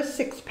could do a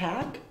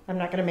 6-pack. I'm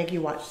not going to make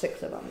you watch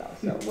 6 of them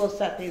though. So we'll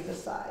set these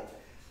aside.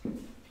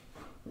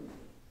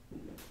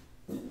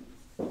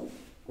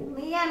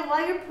 Leanne,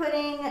 while you're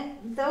putting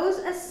those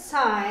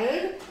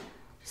aside,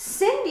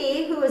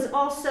 Cindy, who is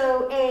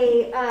also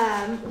a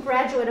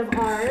graduate of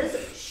ours,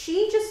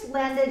 she just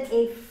landed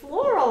a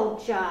floral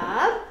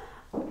job,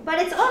 but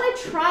it's on a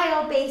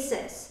trial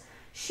basis.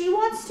 She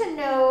wants to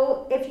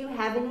know if you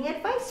have any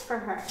advice for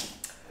her.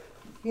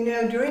 You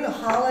know, during the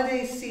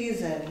holiday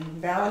season,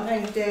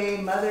 Valentine's Day,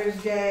 Mother's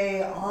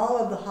Day, all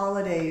of the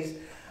holidays,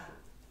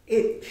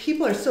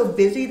 people are so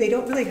busy, they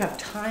don't really have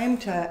time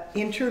to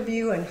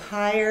interview and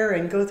hire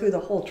and go through the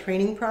whole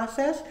training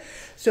process.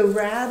 So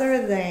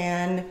rather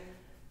than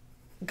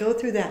go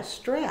through that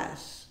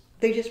stress,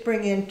 they just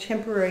bring in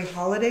temporary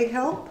holiday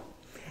help.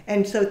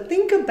 And so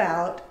think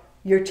about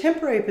your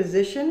temporary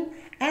position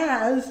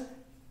as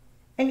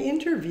an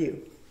interview.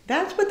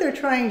 That's what they're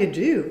trying to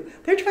do.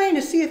 They're trying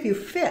to see if you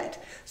fit.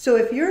 So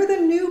if you're the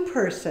new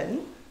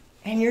person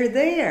and you're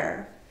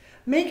there,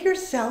 make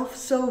yourself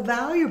so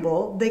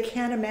valuable they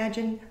can't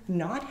imagine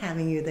not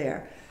having you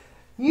there.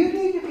 You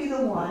need to be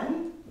the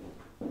one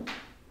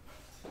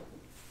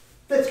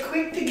that's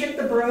quick to get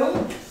the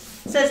broom,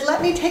 says,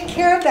 let me take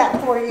care of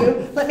that for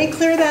you. Let me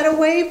clear that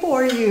away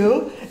for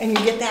you. And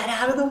you get that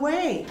out of the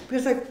way.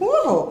 Because like,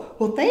 whoa,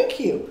 well, thank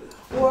you.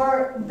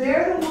 Or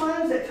they're the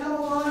ones that come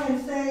along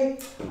and say,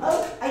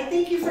 oh, I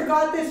think you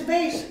forgot this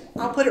vase.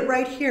 I'll put it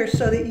right here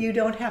so that you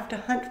don't have to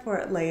hunt for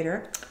it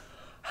later.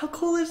 How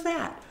cool is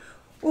that?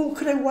 Oh,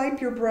 could I wipe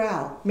your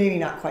brow? Maybe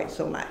not quite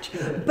so much.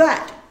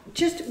 But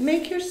just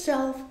make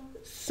yourself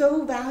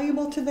so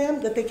valuable to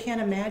them that they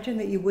can't imagine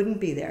that you wouldn't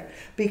be there.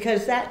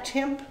 Because that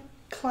temp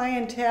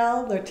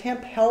clientele, their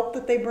temp help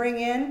that they bring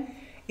in,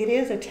 it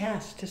is a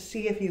test to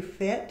see if you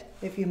fit,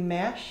 if you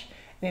mesh,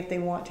 and if they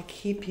want to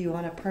keep you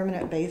on a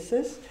permanent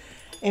basis.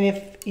 And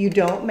if you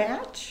don't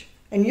match,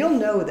 and you'll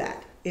know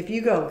that, if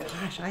you go,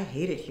 gosh, I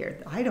hate it here,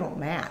 I don't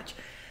match,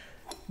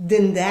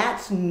 then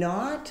that's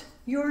not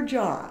your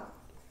job.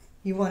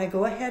 You want to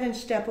go ahead and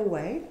step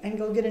away and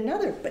go get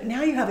another. But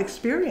now you have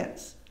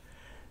experience.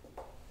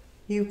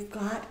 You've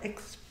got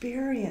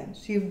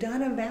experience. You've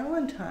done a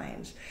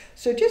Valentine's.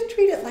 So just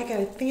treat it like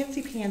a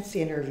fancy pants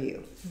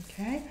interview,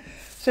 okay?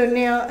 So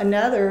now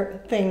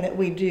another thing that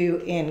we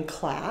do in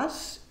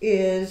class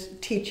is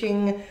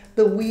teaching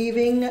the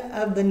weaving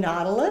of the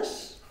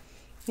nautilus.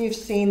 You've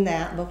seen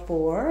that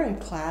before in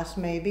class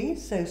maybe,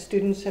 so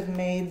students have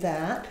made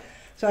that.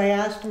 So I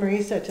asked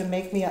Marisa to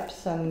make me up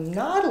some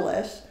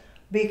nautilus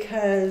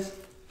because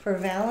for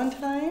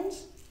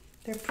Valentine's,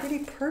 they're pretty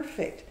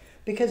perfect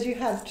because you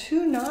have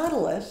two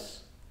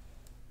nautilus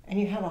and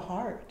you have a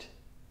heart.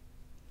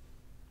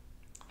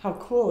 How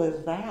cool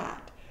is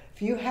that?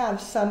 If you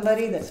have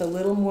somebody that's a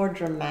little more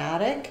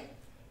dramatic,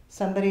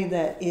 somebody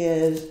that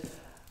is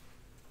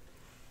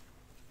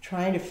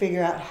trying to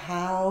figure out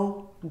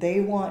how they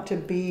want to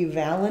be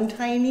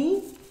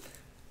Valentine-y,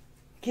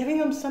 giving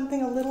them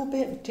something a little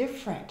bit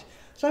different.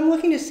 So I'm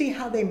looking to see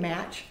how they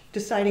match,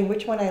 deciding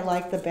which one I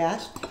like the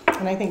best.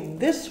 And I think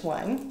this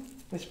one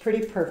is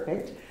pretty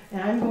perfect.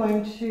 And I'm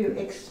going to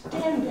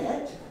extend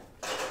it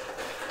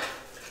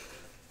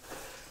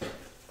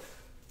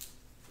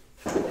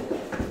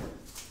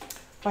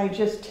by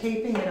just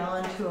taping it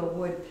onto a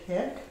wood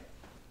pick.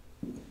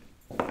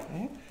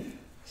 Okay.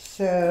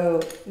 So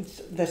it's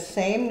the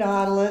same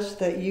nautilus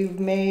that you've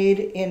made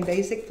in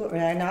basic,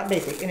 not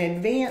basic, in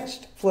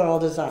advanced floral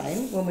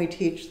design when we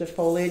teach the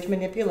foliage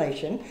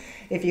manipulation.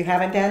 If you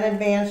haven't done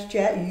advanced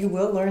yet, you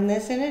will learn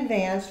this in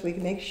advanced. We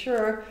can make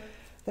sure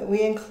that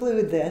we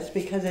include this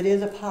because it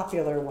is a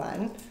popular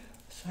one.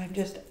 So I'm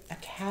just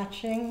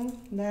attaching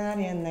that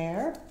in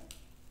there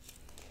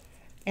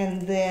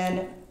and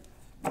then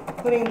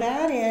putting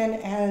that in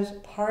as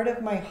part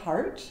of my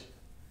heart.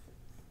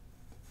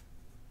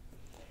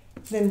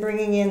 Then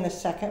bringing in the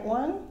second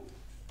one.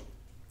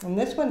 And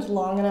this one's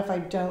long enough I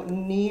don't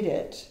need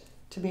it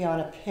to be on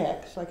a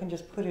pick, so I can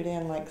just put it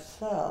in like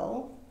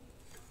so.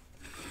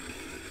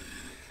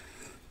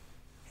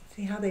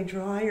 See how they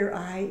draw your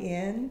eye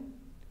in?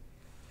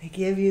 They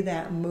give you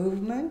that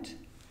movement,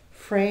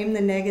 frame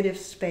the negative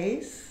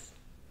space.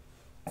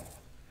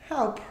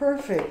 How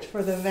perfect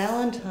for the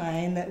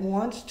Valentine that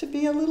wants to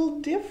be a little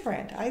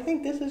different. I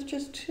think this is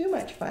just too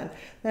much fun.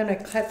 Then I'm going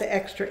to cut the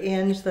extra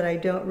ends that I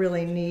don't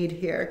really need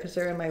here because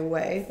they're in my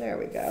way. There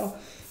we go.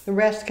 The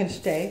rest can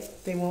stay.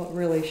 They won't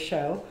really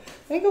show.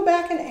 Let me go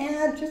back and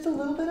add just a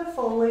little bit of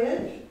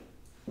foliage.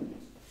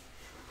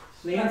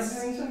 Start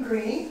doing some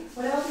green.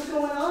 What else is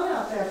going on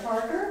out there,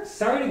 Parker?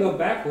 Sorry to go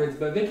backwards,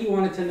 but Vicki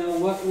wanted to know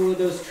what were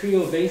those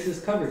trio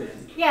vases covered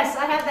in? Yes,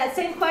 I have that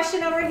same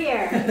question over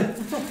here.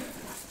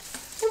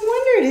 I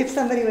wondered if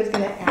somebody was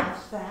going to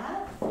ask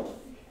that. Okay.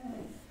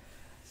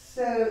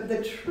 So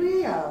the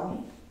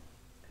trio,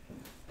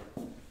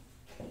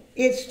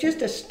 it's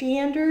just a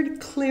standard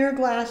clear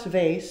glass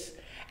vase,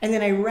 and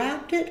then I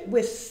wrapped it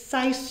with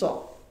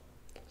sisal.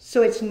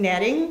 So it's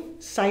netting,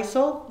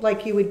 sisal,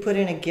 like you would put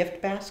in a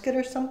gift basket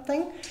or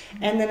something.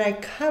 And then I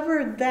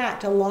covered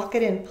that to lock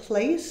it in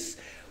place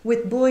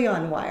with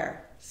bouillon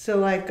wire.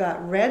 So I've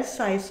got red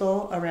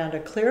sisal around a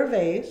clear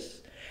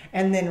vase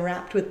and then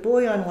wrapped with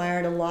bouillon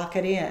wire to lock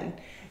it in.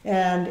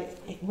 And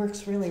it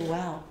works really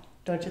well.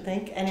 don't you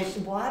think? And it's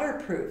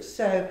waterproof,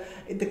 so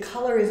the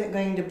color isn't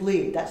going to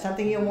bleed. That's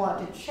something you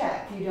want to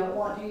check. You don't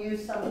want to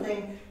use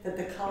something that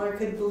the color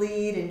could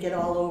bleed and get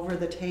all over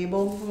the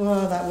table.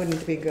 Oh, that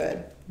wouldn't be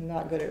good.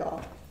 Not good at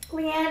all.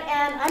 Leanne,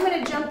 and I'm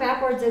going to jump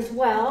backwards as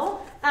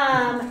well.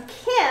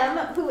 Kim,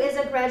 who is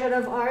a graduate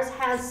of ours,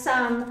 has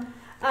some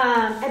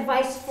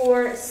advice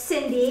for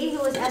Cindy, who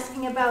was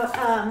asking about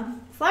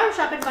flower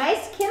shop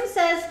advice. Kim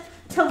says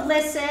to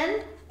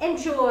listen,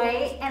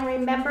 enjoy, and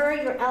remember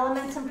your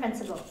elements and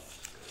principles.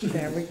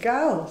 There we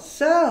go.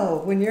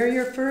 So when you're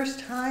your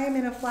first time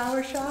in a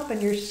flower shop and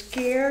you're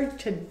scared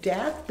to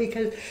death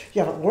because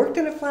you haven't worked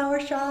in a flower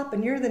shop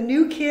and you're the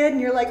new kid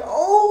and you're like,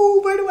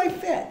 oh, where do I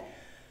fit?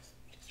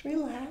 Just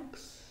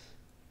relax.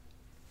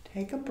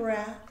 Take a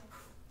breath.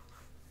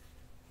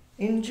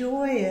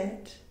 Enjoy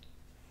it.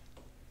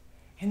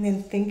 And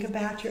then think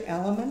about your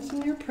elements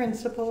and your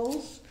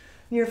principles,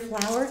 your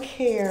flower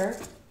care.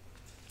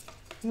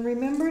 And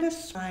remember to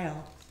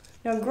smile.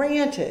 Now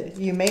granted,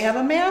 you may have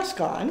a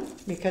mask on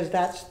because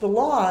that's the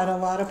law in a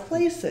lot of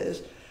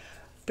places,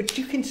 but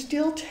you can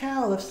still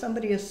tell if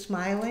somebody is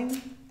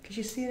smiling because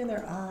you see it in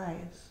their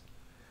eyes.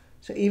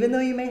 So even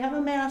though you may have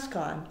a mask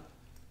on,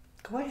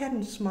 go ahead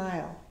and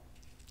smile.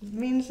 It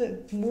means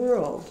the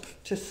world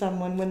to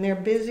someone when they're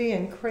busy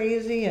and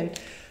crazy, and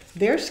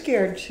they're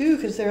scared too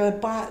because they're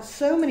bought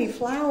so many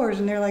flowers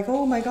and they're like,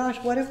 oh my gosh,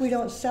 what if we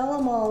don't sell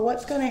them all?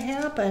 What's going to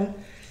happen?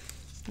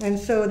 And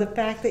so the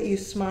fact that you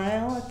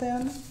smile at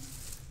them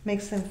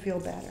makes them feel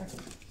better.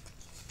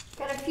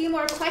 Got a few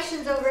more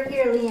questions over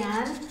here,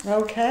 Leanne.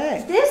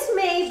 Okay. This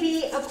may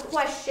be a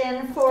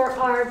question for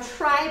our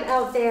tribe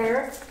out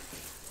there,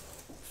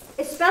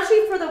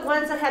 especially for the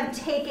ones that have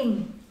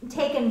taken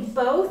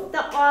both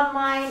the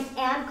online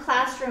and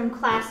classroom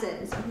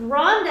classes.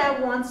 Rhonda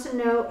wants to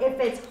know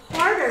if it's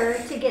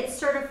harder to get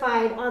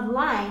certified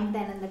online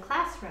than in the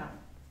classroom.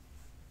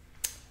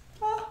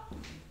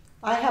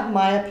 I have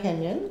my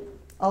opinion.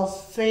 I'll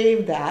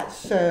save that,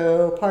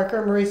 so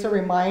Parker and Marisa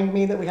remind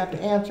me that we have to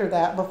answer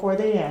that before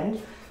the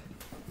end.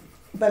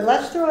 But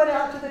let's throw it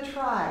out to the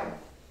tribe.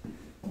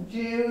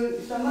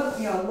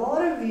 A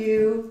lot of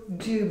you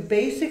do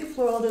basic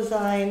floral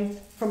design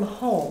from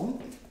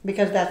home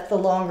because that's the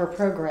longer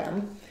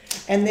program,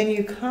 and then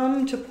you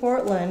come to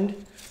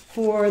Portland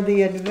for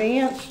the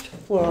advanced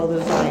floral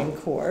design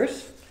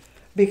course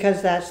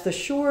because that's the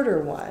shorter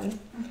one.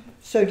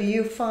 So do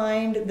you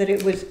find that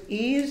it was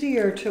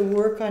easier to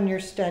work on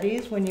your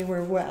studies when you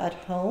were at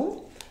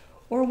home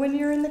or when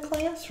you're in the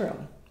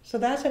classroom? So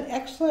that's an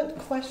excellent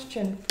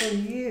question for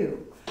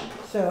you.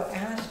 So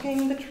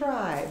asking the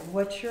tribe,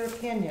 what's your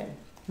opinion?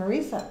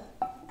 Marisa.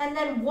 And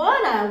then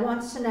Juana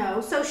wants to know,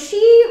 so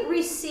she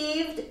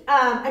received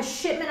a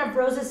shipment of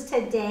roses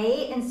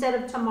today instead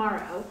of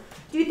tomorrow.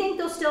 Do you think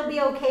they'll still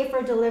be okay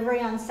for delivery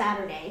on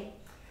Saturday?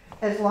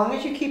 As long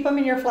as you keep them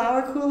in your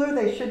flower cooler,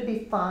 they should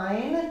be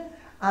fine.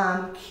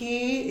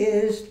 Key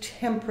is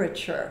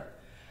temperature.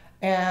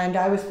 And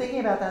I was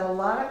thinking about that. A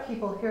lot of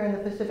people here in the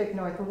Pacific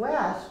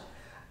Northwest,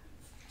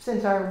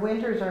 since our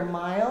winters are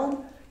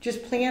mild,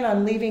 just plan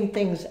on leaving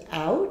things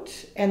out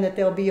and that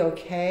they'll be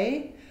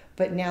okay.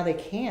 But now they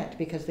can't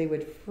because they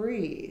would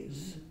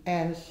freeze.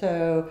 And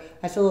so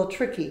that's a little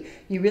tricky.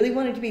 You really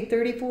want it to be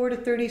 34 to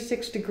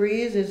 36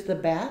 degrees is the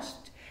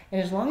best.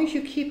 And as long as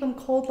you keep them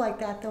cold like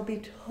that, they'll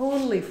be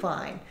totally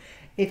fine.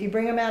 If you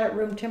bring them out at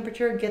room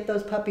temperature, get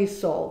those puppies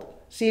sold.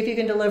 See if you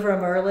can deliver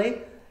them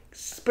early.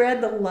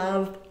 Spread the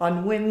love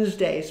on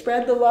Wednesday.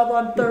 Spread the love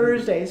on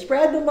Thursday.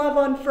 Spread the love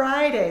on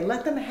Friday.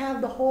 Let them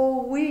have the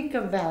whole week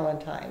of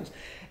Valentine's,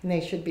 and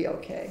they should be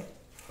okay.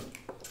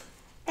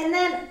 And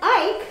then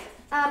Ike,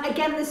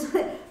 again, there's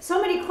so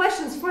many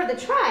questions for the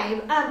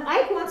tribe.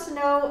 Ike wants to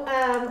know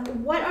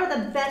what are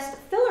the best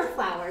filler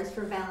flowers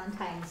for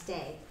Valentine's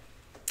Day?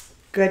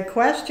 Good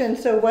question.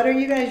 So what are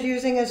you guys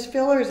using as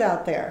fillers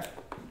out there?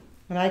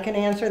 And I can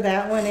answer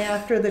that one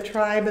after the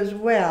tribe as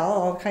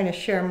well. I'll kind of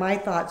share my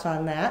thoughts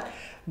on that.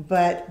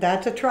 But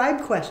that's a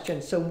tribe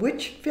question. So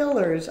which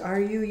fillers are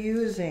you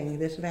using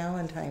this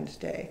Valentine's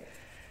Day?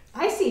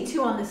 I see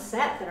two on the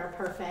set that are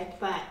perfect,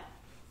 but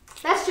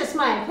that's just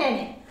my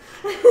opinion.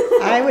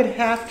 I would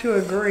have to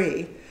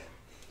agree.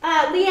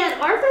 Leanne,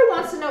 Arthur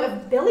wants to know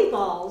if Billy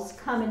Balls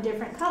come in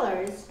different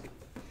colors.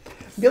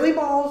 Billy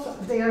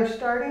Balls, they are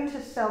starting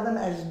to sell them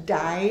as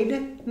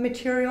dyed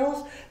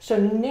materials. So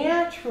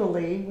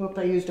naturally, whoop,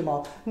 I used them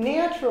all.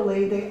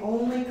 Naturally, they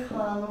only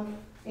come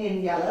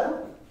in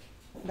yellow.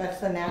 That's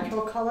the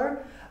natural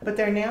color. But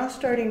they're now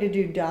starting to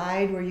do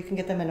dyed where you can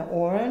get them in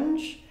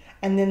orange.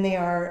 And then they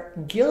are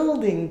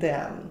gilding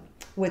them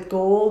with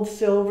gold,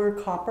 silver,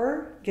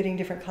 copper, getting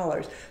different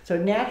colors. So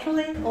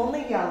naturally,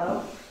 only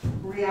yellow.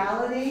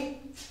 Reality,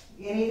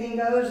 anything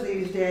goes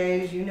these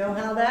days. You know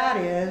how that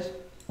is.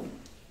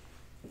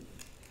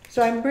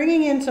 So I'm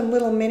bringing in some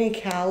little mini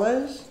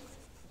callas,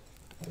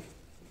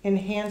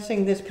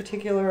 enhancing this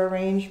particular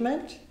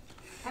arrangement.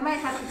 I might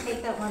have to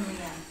take that one,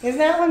 Leanne. Isn't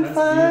that one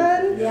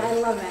fun? Yeah, I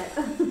love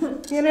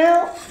it. You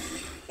know,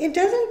 it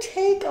doesn't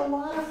take a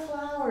lot of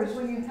flowers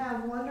when you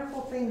have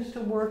wonderful things to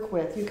work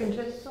with. You can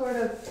just sort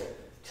of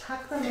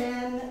tuck them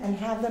in and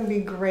have them be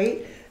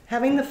great.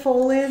 Having the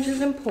foliage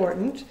is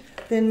important.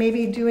 Then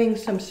maybe doing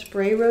some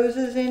spray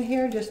roses in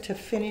here just to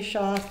finish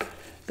off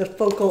the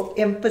focal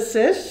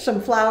emphasis.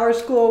 Some flower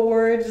school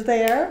words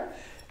there.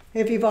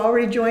 If you've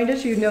already joined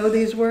us, you know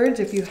these words.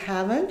 If you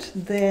haven't,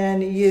 then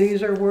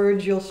these are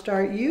words you'll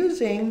start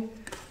using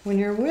when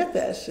you're with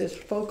us. Is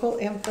focal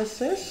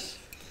emphasis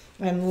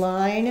and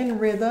line and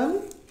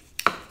rhythm.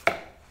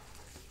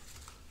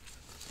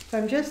 So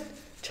I'm just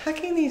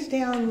tucking these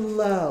down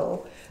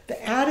low.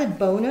 The added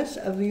bonus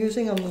of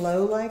using them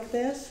low like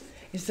this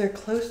is they're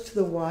close to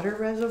the water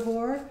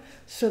reservoir,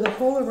 so the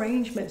whole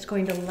arrangement is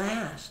going to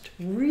last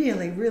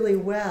really, really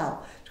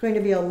well. It's going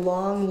to be a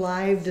long,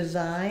 live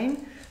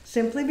design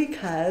simply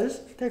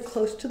because they're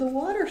close to the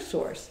water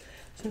source.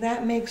 So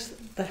that makes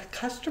the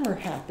customer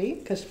happy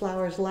because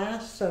flowers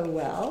last so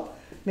well,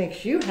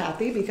 makes you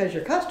happy because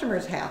your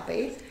customer's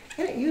happy,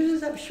 and it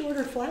uses up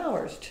shorter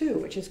flowers too,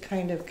 which is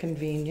kind of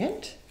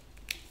convenient.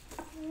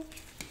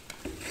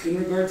 In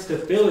regards to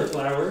filler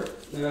flower,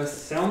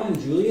 Selma and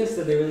Julia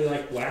said they really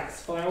like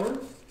wax flower,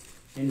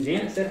 and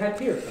Janet said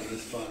hypericum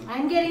is fun.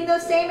 I'm getting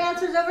those same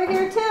answers over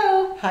here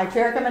too.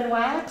 Hypericum and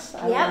wax?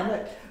 I love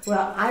it.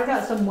 Well, I've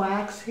got some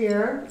wax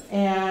here,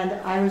 and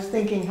I was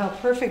thinking how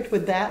perfect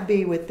would that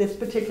be with this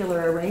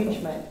particular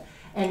arrangement.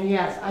 And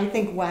yes, I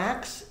think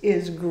wax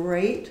is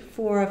great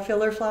for a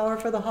filler flower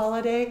for the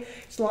holiday.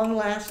 It's long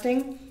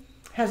lasting,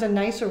 has a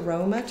nice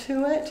aroma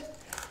to it,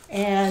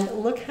 and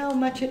look how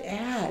much it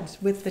adds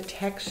with the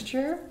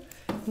texture.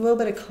 A little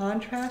bit of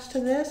contrast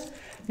to this.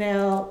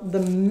 Now, the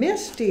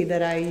Misty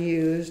that I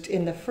used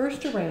in the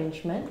first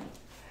arrangement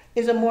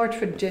is a more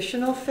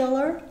traditional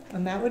filler,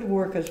 and that would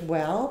work as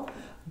well.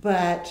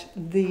 But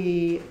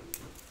the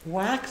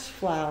wax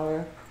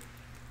flower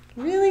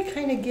really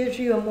kind of gives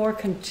you a more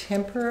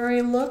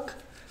contemporary look,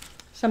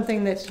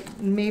 something that's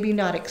maybe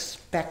not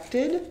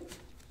expected.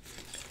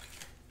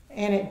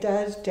 And it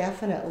does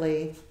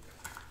definitely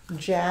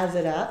jazz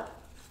it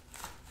up,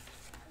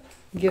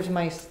 gives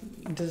my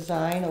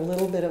design a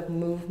little bit of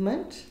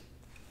movement.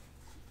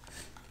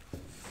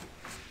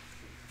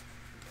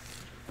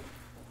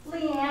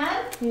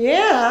 Leanne?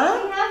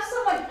 Yeah? We have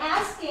someone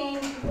asking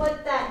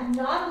what that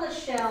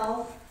nautilus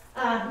shell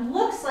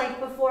looks like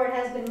before it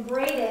has been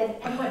braided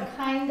and what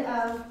kind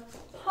of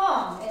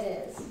palm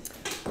it is.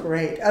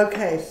 Great.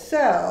 Okay,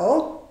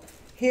 so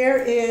here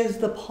is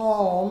the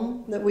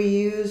palm that we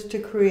used to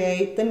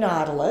create the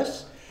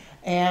nautilus.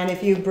 And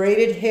if you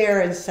braided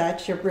hair and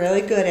such, you're really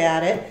good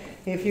at it.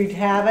 If you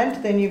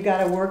haven't, then you've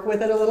got to work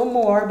with it a little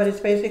more, but it's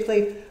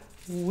basically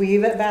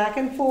weave it back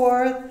and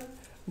forth,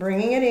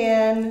 bringing it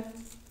in,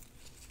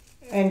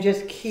 and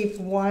just keep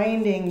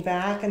winding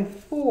back and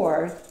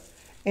forth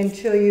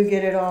until you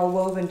get it all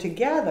woven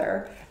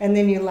together, and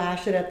then you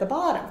lash it at the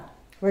bottom.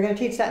 We're going to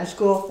teach that in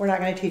school. We're not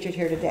going to teach it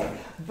here today.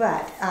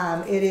 But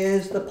it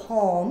is the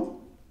palm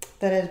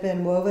that has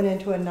been woven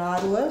into a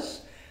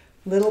nautilus,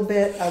 little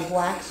bit of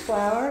wax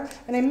flower,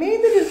 and I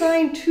made the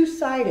design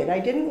two-sided. I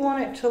didn't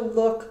want it to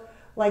look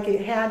like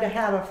it had to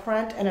have a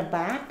front and a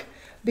back,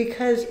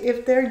 because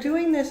if they're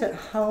doing this at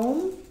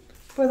home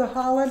for the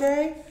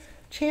holiday,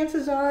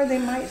 chances are they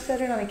might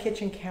set it on a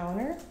kitchen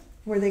counter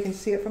where they can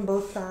see it from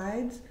both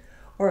sides,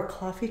 or a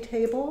coffee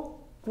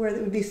table where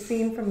it would be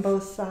seen from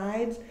both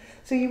sides.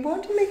 So you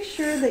want to make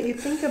sure that you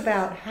think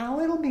about how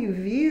it'll be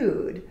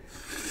viewed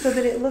so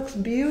that it looks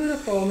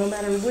beautiful no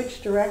matter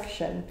which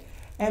direction.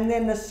 And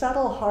then the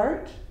subtle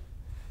heart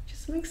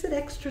just makes it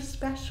extra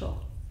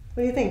special.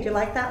 What do you think? Do you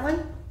like that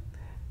one?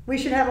 We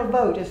should have a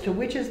vote as to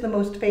which is the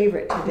most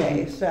favorite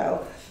today.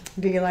 So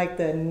do you like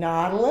the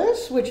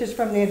nautilus, which is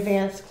from the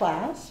advanced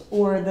class,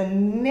 or the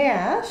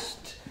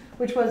nest,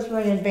 which was from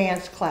the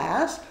advanced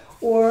class,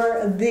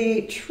 or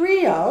the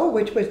trio,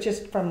 which was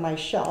just from my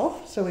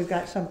shelf? So we've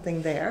got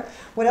something there.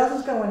 What else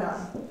is going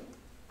on?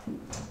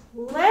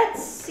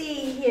 Let's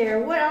see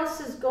here. What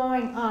else is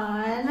going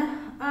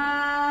on?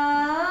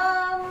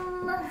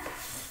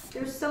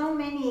 There's so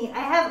many. I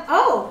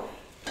have,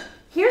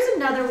 here's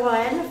another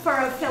one for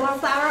a filler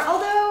flower.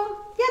 Although,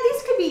 yeah,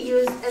 these could be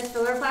used as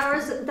filler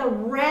flowers. The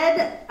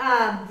red,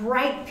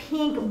 bright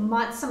pink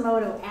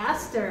Matsumoto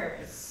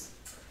asters.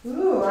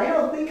 Ooh, I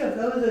don't think of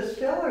those as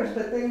fillers,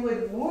 but they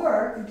would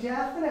work,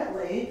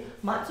 definitely.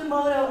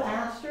 Matsumoto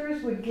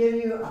asters would give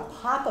you a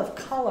pop of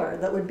color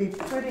that would be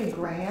pretty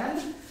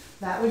grand.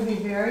 That would be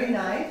very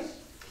nice.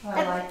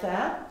 I like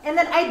that. And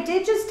then I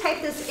did just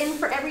type this in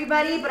for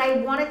everybody, but I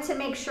wanted to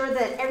make sure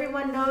that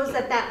everyone knows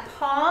that that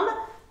palm,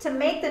 to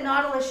make the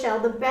nautilus shell,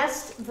 the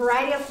best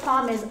variety of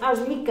palm is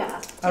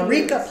Areca.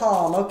 Areca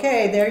palm.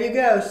 Okay, there you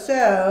go.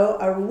 So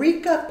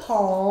Areca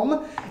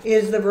palm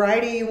is the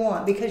variety you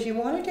want, because you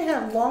want it to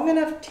have long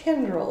enough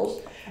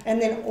tendrils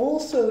and then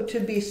also to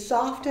be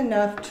soft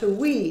enough to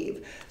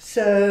weave.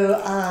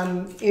 So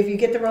if you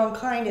get the wrong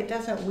kind, it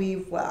doesn't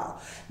weave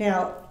well.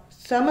 Now,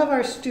 some of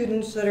our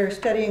students that are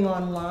studying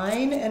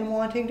online and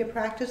wanting to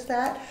practice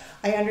that,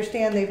 I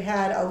understand they've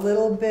had a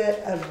little bit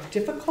of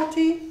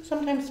difficulty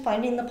sometimes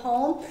finding the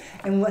palm.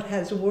 And what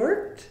has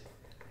worked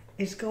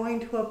is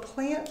going to a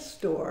plant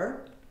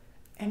store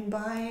and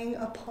buying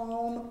a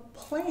palm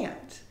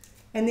plant.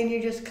 And then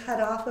you just cut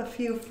off a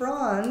few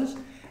fronds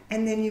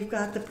and then you've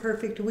got the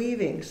perfect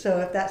weaving. So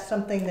if that's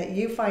something that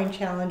you find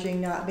challenging,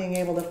 not being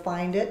able to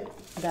find it,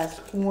 that's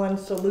one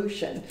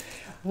solution.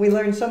 We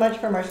learn so much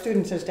from our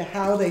students as to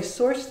how they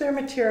source their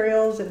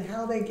materials and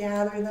how they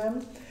gather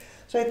them.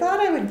 So I thought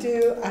I would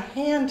do a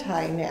hand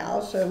tie now.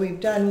 So we've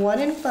done one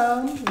in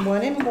foam,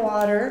 one in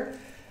water.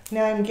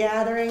 Now I'm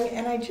gathering,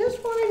 and I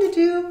just wanted to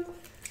do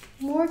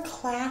more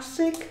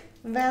classic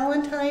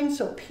Valentine,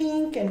 so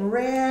pink and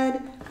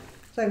red.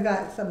 So I've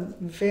got some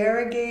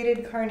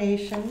variegated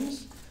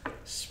carnations,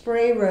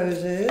 spray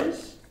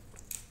roses,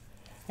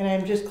 and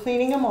I'm just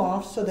cleaning them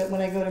off so that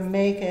when I go to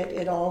make it,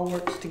 it all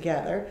works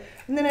together.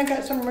 And then I've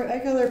got some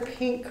regular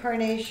pink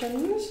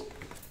carnations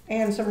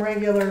and some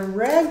regular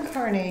red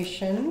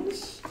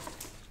carnations.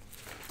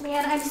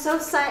 Man, I'm so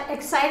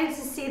excited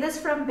to see this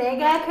from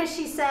Vega, because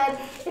she said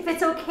if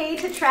it's okay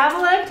to travel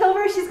in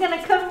October, she's going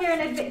to come here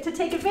to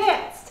take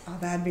advanced. Oh,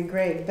 that'd be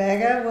great.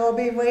 Vega, we'll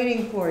be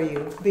waiting for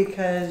you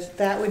because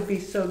that would be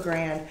so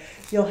grand.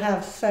 You'll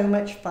have so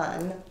much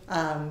fun.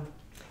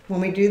 When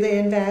we do the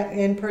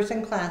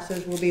in-person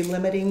classes, we'll be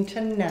limiting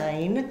to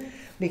 9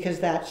 because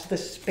that's the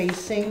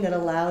spacing that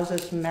allows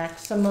us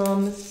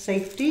maximum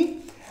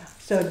safety.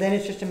 So then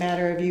it's just a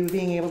matter of you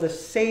being able to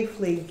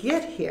safely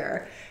get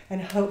here.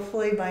 And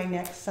hopefully by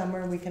next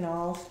summer we can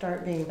all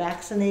start being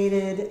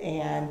vaccinated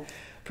and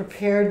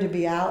prepared to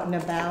be out and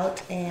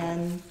about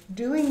and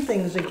doing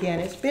things again.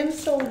 It's been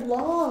so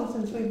long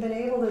since we've been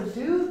able to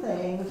do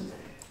things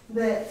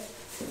that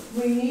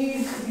we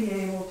need to be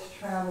able to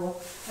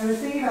travel. I was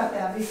thinking about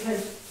that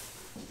because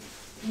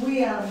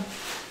we,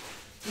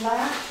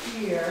 last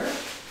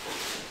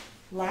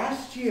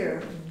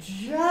year,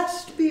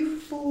 just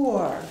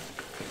before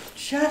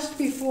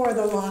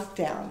the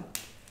lockdown,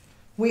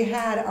 we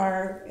had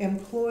our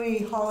employee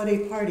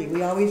holiday party.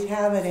 We always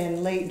have it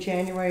in late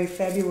January,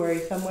 February,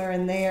 somewhere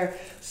in there,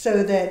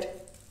 so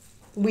that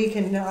we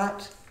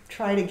cannot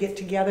try to get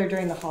together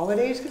during the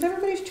holidays because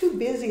everybody's too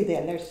busy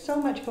then. There's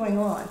so much going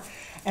on.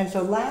 And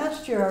so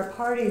last year our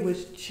party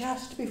was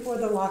just before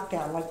the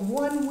lockdown, like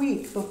 1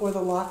 week before the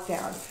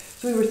lockdown.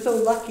 So we were so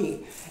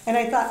lucky. And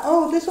I thought,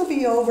 oh, this will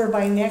be over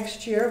by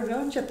next year,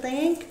 don't you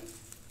think?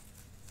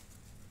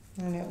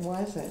 And it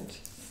wasn't.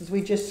 Because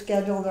we just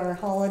scheduled our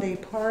holiday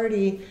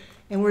party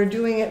and we're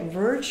doing it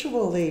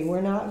virtually.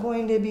 We're not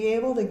going to be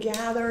able to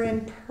gather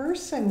in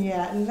person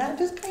yet. And that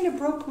just kind of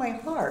broke my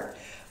heart.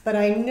 But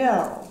I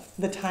know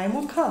the time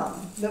will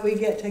come that we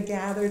get to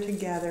gather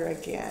together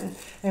again.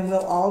 And we'll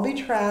all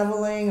be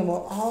traveling and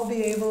we'll all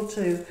be able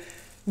to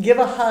give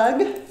a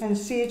hug and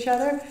see each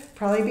other.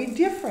 Probably be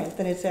different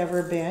than it's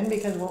ever been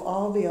because we'll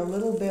all be a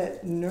little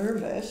bit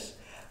nervous.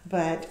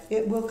 But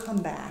it will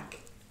come back.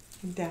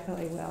 It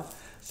definitely will.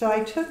 So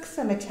I took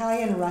some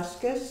Italian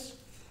ruscus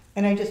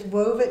and I just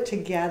wove it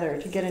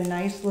together to get a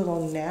nice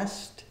little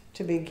nest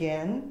to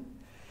begin.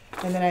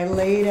 And then I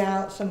laid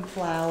out some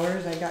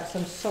flowers. I got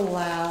some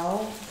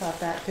salal. Thought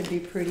that could be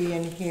pretty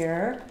in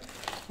here.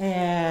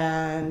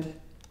 And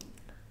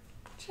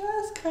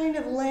just kind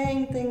of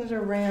laying things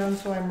around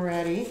so I'm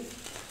ready.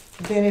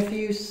 Then if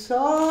you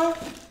saw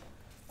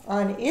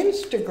on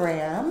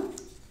Instagram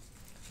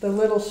the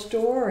little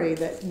story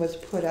that was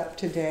put up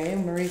today,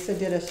 Marisa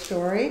did a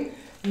story,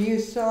 you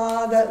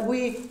saw that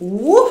we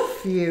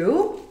woof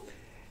you.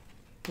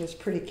 It was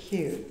pretty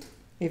cute.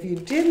 If you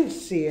didn't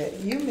see it,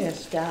 you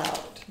missed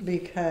out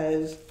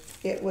because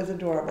it was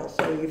adorable.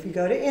 So if you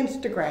go to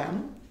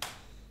Instagram,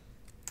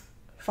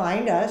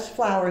 find us,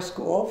 Flower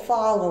School,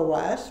 follow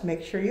us,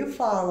 make sure you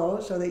follow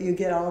so that you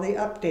get all the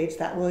updates.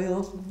 That way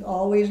you'll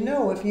always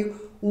know if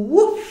you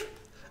woof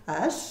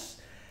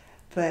us.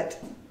 But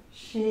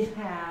she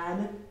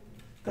had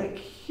the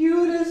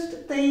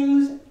cutest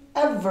things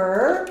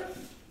ever.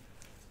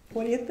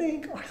 What do you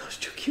think? Are those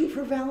too cute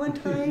for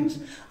Valentine's?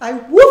 I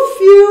woof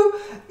you!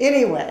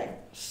 Anyway,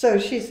 so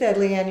she said,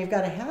 Leanne, you've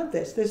got to have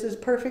this. This is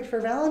perfect for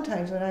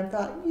Valentine's. And I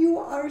thought, you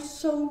are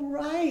so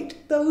right.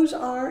 Those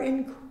are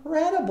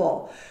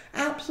incredible.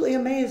 Absolutely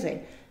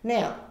amazing.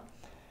 Now,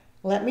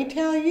 let me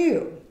tell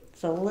you,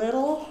 it's a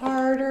little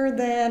harder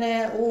than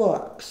it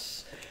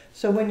looks.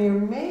 So when you're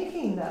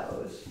making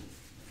those,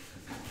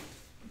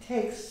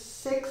 take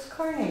 6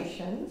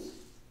 carnations.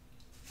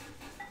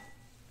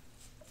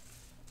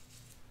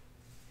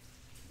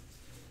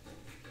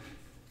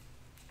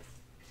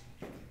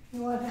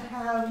 You want to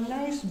have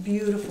nice,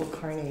 beautiful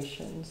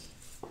carnations.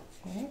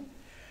 Okay?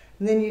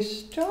 And then you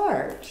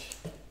start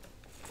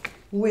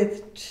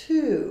with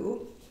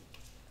 2.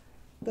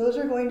 Those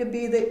are going to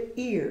be the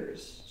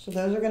ears. So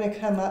those are going to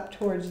come up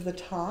towards the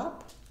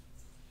top.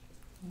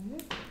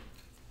 Okay.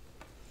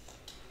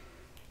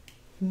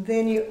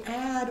 Then you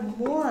add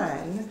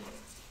 1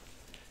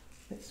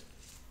 that's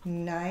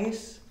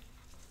nice.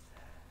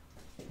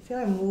 See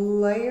how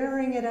I'm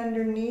layering it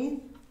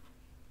underneath?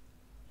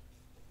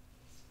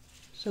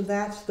 So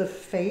that's the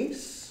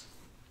face,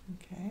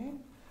 okay?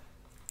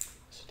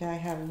 So I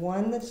have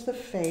 1 that's the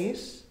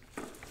face.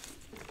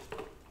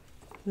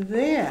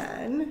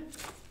 Then,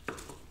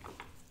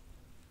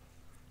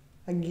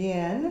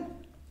 Again,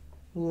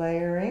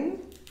 layering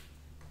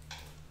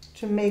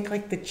to make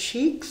like the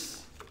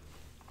cheeks.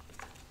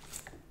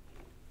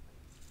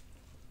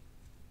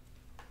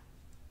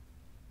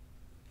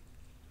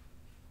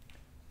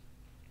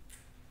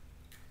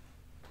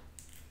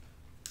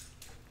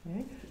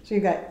 Okay. So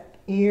you've got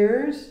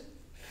ears,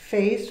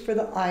 face for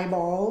the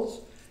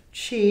eyeballs,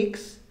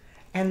 cheeks,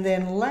 and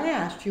then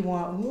last you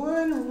want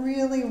one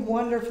really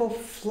wonderful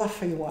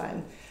fluffy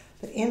one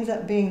that ends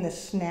up being the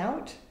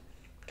snout.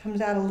 Comes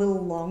out a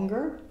little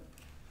longer.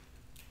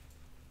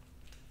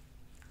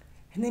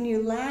 And then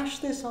you lash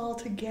this all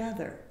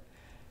together.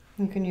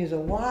 You can use a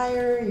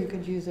wire, you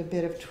could use a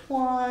bit of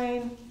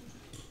twine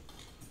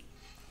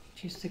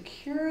to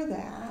secure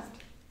that.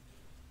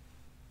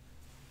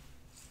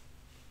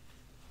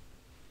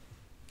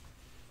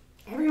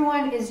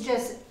 Everyone is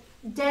just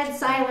dead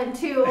silent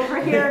too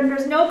over here, and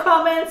there's no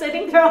comments. I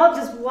think they're all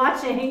just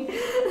watching.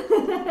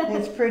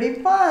 It's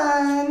pretty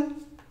fun.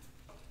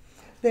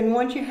 Then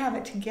once you have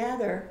it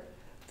together,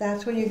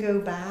 that's when you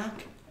go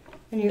back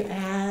and you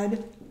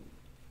add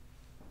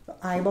the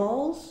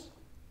eyeballs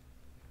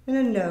and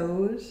a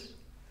nose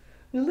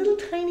and a little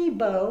tiny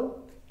bow,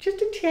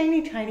 just a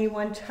tiny, tiny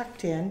one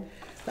tucked in.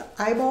 The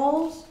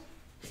eyeballs,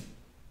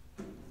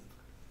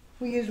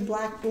 we use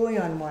black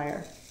bouillon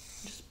wire.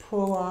 Just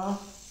pull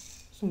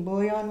off some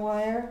bouillon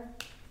wire.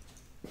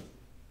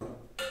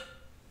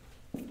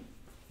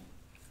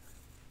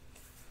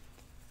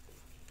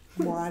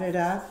 Wad it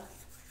up.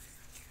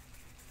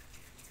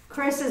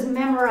 Chris is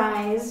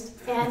memorized,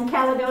 and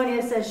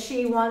Caledonia says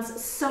she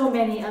wants so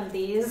many of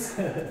these.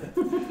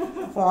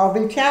 Well, I'll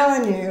be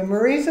telling you,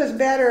 Marisa's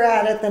better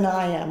at it than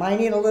I am. I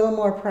need a little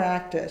more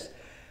practice.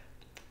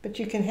 But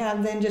you can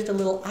have then just a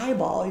little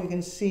eyeball. You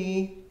can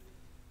see,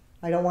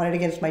 I don't want it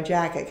against my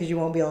jacket because you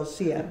won't be able to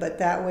see it, but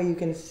that way you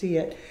can see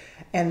it.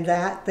 And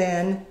that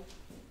then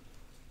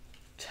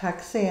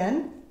tucks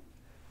in.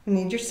 You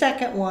need your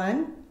second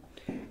one.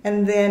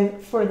 And then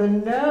for the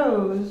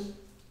nose,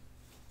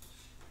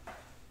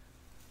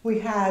 we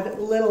had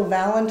little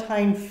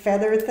Valentine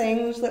feather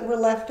things that were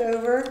left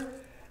over.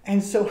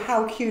 And so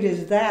how cute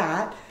is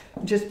that?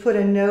 Just put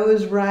a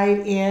nose right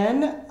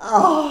in.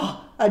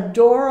 Oh,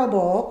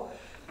 adorable.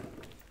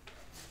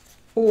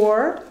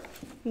 Or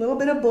a little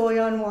bit of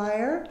bouillon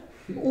wire.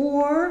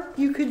 Or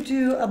you could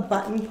do a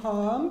button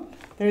palm.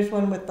 There's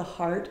one with the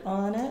heart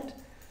on it.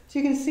 So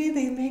you can see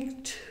they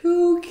make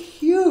too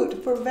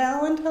cute for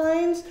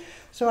Valentine's.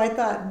 So I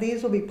thought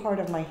these will be part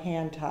of my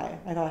hand tie.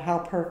 I thought, how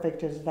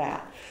perfect is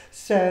that?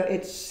 So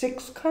it's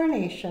 6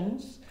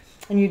 carnations,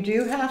 and you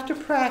do have to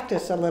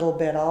practice a little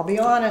bit. I'll be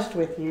honest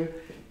with you.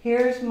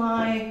 Here's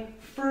my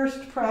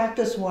first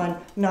practice one,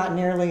 not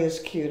nearly as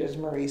cute as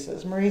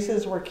Marisa's.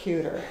 Marisa's were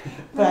cuter.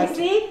 Let me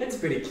see. It's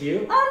pretty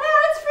cute. Oh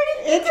no, it's pretty.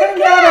 It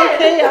turned out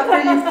okay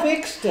after you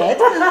fixed it.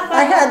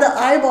 I had the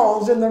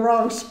eyeballs in the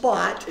wrong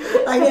spot.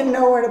 I didn't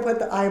know where to put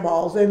the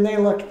eyeballs, and they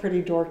looked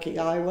pretty dorky,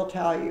 I will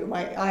tell you.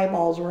 My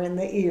eyeballs were in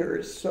the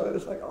ears, so it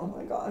was like, oh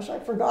my gosh, I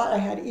forgot I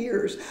had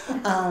ears.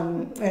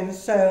 And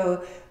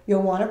so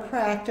you'll want to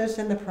practice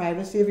in the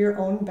privacy of your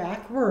own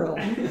back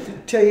room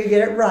till you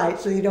get it right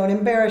so you don't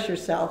embarrass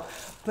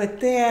yourself. But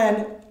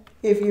then,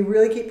 if you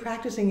really keep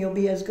practicing, you'll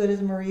be as good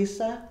as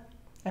Marisa.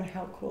 And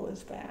how cool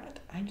is that?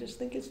 I just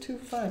think it's too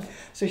fun.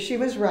 So she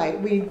was right.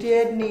 We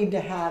did need to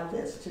have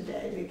this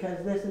today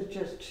because this is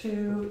just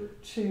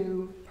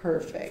too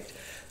perfect.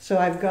 So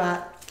I've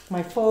got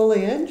my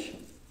foliage,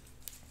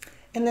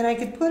 and then I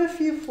could put a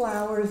few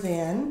flowers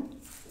in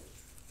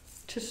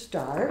to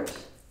start.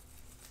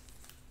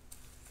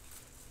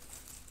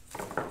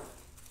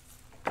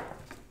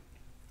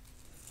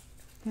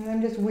 And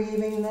I'm just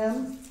weaving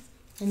them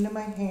into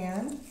my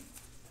hand.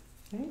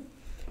 Okay.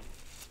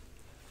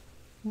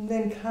 And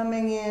then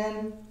coming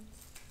in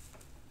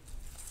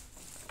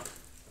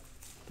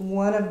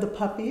one of the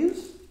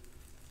puppies.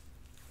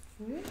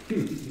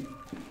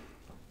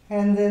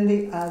 And then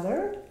the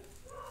other.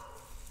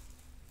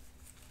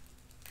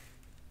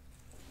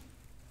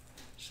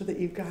 So that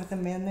you've got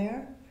them in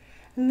there.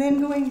 And then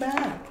going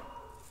back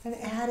and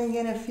adding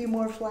in a few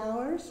more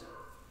flowers.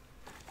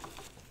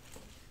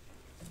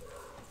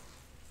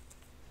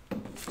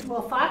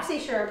 Well, Foxy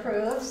sure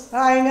approves.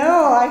 I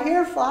know, I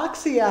hear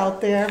Foxy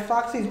out there.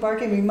 Foxy's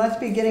barking, we must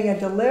be getting a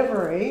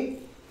delivery.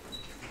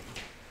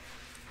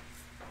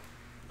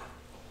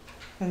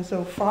 And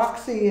so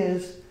Foxy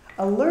is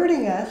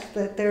alerting us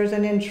that there's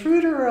an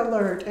intruder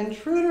alert,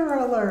 intruder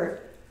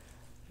alert.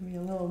 Maybe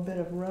a little bit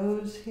of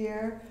rose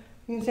here.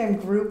 You can see I'm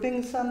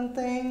grouping some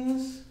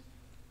things.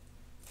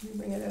 Let me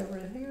bring it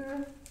over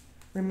here.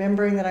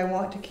 Remembering that I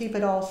want to keep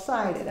it all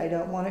sided. I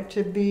don't want it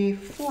to be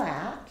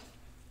flat.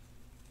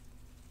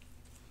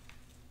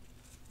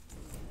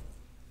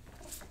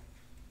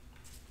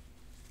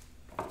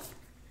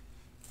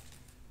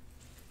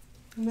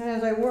 And then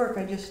as I work,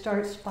 I just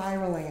start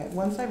spiraling it.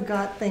 Once I've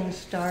got things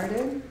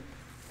started,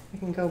 I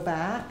can go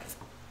back,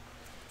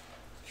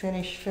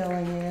 finish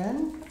filling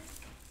in.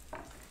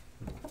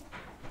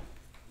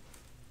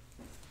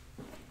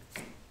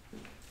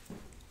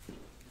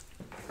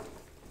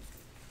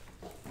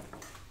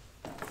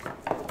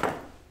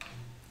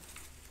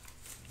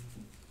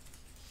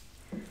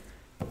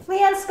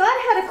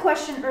 had a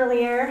question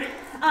earlier.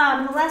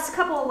 The last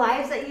couple of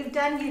lives that you've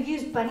done, you've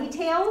used bunny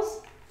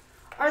tails.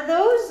 Are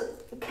those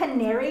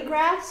canary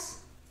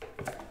grass?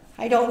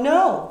 I don't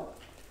know.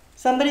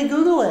 Somebody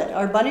Google it.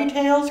 Are bunny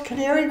tails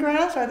canary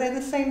grass? Are they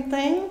the same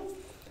thing?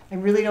 I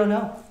really don't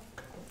know.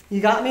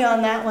 You got me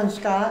on that one,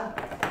 Scott.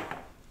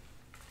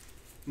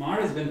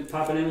 Mara's been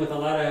popping in with a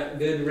lot of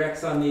good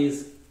recs on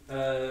these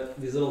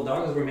little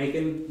dogs we're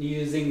making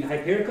using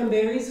hypericum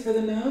berries for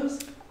the nose.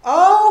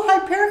 Oh,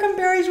 hypericum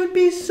berries would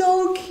be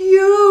so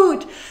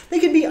cute. They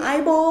could be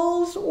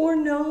eyeballs or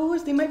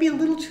nose. They might be a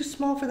little too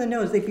small for the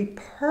nose. They'd be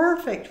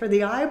perfect for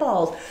the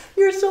eyeballs.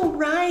 You're so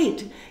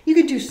right. You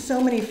could do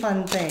so many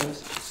fun things.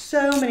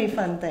 So many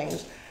fun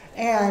things.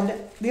 And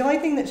the only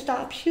thing that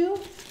stops you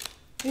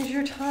is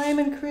your time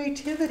and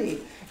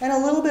creativity. And a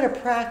little bit of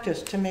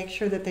practice to make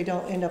sure that they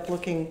don't end up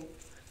looking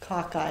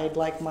cockeyed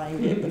like mine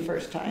did the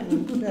first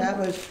time.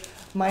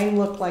 Mine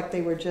looked like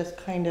they were just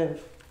kind of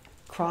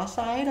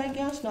cross-eyed, I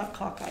guess, not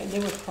cockeyed. They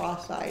were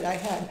cross-eyed. I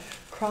had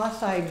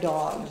cross-eyed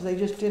dogs. They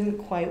just didn't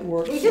quite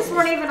work. You just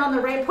weren't even on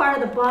the right part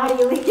of the body,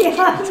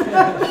 Leanne.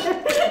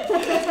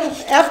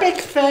 Epic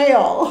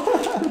fail.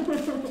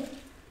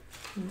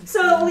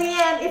 So,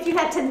 Leanne, if you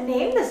had to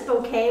name this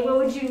bouquet, what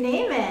would you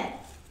name it?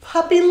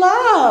 Puppy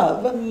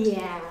love.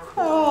 Yeah.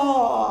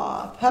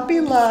 Oh,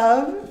 puppy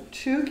love.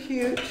 Too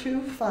cute,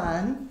 too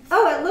fun.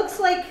 Oh, it looks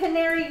like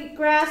canary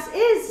grass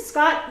is.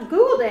 Scott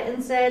Googled it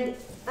and said,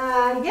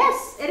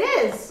 yes, it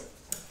is.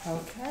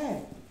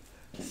 Okay.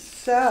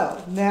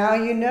 So now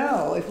you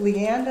know. If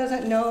Leanne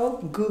doesn't know,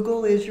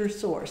 Google is your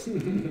source.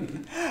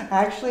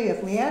 Actually,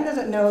 if Leanne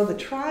doesn't know, the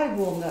tribe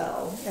will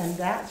know. And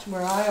that's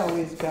where I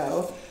always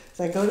go.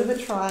 So I go to the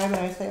tribe and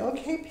I say,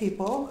 okay,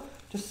 people,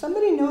 does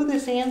somebody know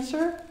this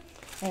answer?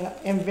 And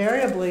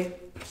invariably,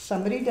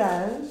 somebody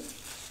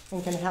does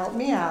and can help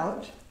me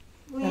out.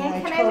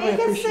 Leanne, can I make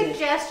a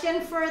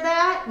suggestion for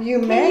that? You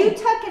may. Can you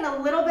tuck in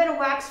a little bit of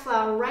wax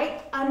flower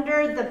right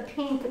under the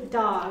pink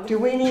dog? Do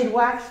we need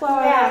wax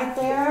flower right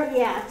there?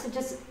 Yeah, to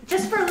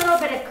just for a little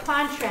bit of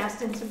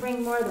contrast and to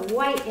bring more of the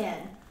white in.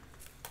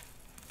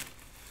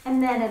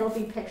 And then it'll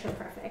be picture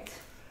perfect.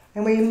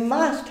 And we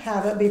must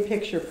have it be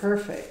picture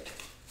perfect.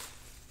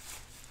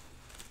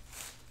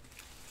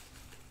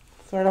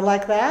 Sort of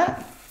like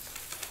that?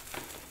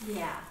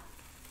 Yeah.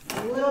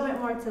 A little bit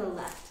more to the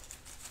left.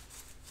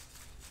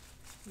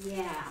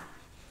 Yeah.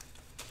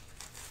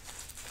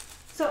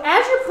 So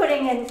as you're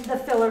putting in the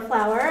filler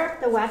flower,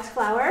 the wax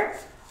flower,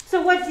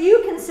 so what do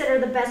you consider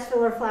the best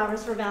filler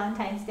flowers for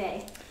Valentine's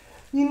Day?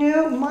 You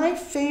know, my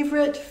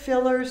favorite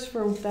fillers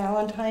for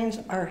Valentine's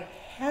are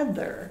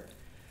heather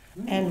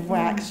and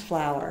wax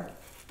flower.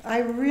 I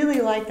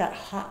really like that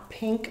hot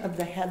pink of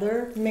the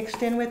heather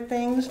mixed in with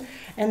things.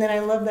 And then I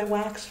love the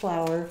wax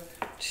flower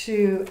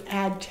to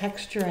add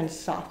texture and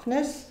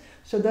softness.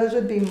 So those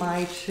would be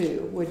my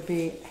two, would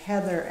be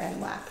heather and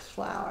wax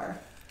flower.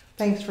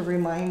 Thanks for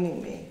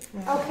reminding me.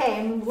 Okay,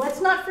 and let's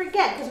not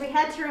forget, because we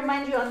had to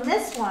remind you on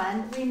this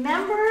one,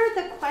 remember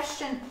the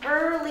question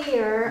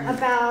earlier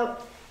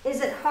about,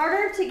 is it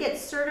harder to get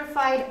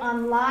certified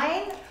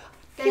online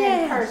than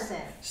in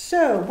person?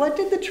 So what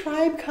did the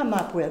tribe come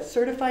up with?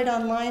 Certified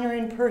online or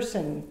in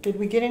person? Did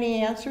we get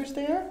any answers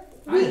there?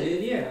 I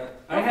did, yeah.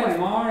 I had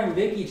Mar and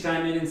Vicky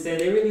chime in and say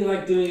they really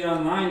like doing it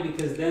online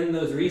because then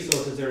those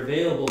resources are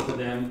available to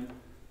them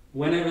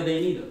whenever they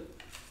need them.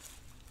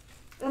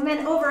 And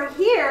then over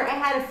here, I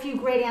had a few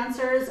great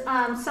answers.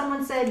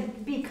 Someone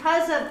said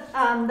because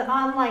of the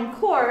online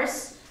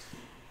course,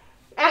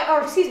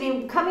 or excuse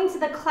me, coming to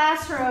the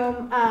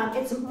classroom,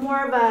 it's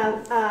more of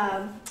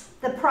a,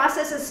 the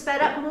process is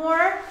sped up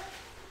more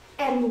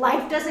and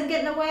life doesn't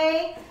get in the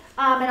way.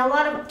 And a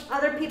lot of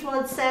other people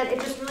had said it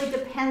just really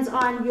depends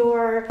on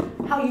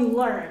how you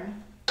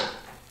learn.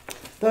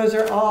 Those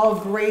are all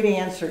great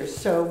answers.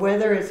 So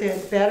whether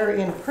it's better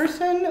in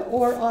person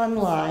or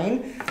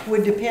online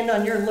would depend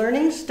on your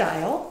learning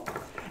style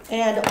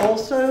and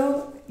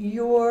also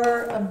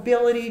your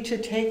ability to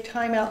take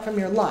time out from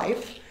your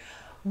life.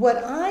 What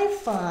I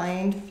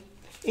find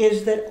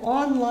is that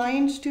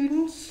online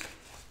students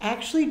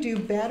actually do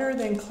better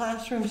than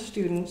classroom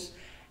students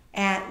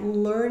at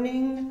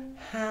learning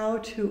how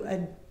to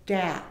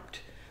adapt,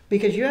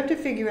 because you have to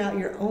figure out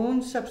your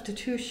own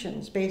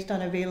substitutions based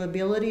on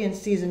availability and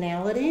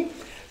seasonality.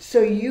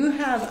 So you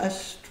have a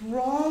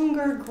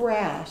stronger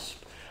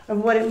grasp of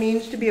what it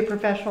means to be a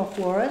professional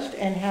florist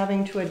and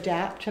having to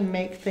adapt to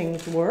make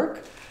things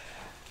work.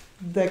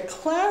 The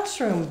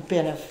classroom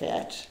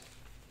benefit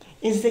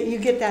is that you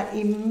get that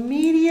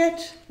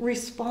immediate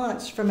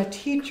response from a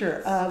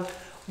teacher of,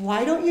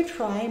 why don't you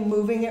try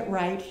moving it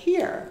right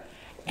here?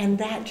 And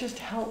that just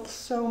helps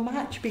so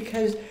much,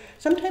 because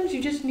sometimes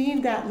you just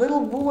need that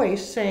little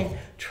voice saying,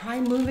 try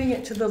moving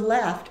it to the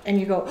left. And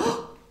you go,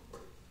 oh,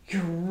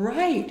 you're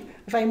right.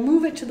 If I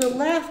move it to the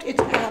left, it's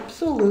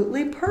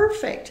absolutely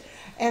perfect.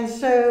 And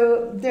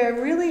so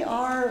there really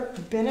are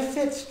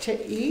benefits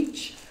to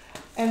each.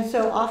 And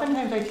so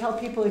oftentimes I tell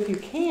people, if you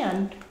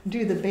can,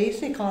 do the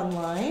basic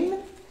online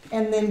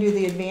and then do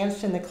the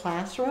advanced in the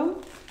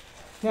classroom.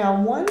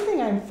 Now, one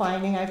thing I'm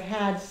finding, I've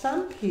had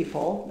some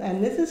people,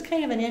 and this is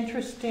kind of an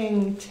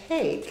interesting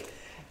take,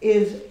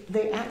 is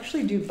they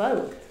actually do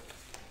both.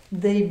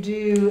 They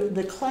do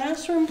the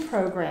classroom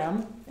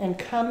program and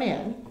come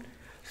in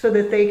so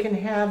that they can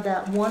have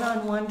that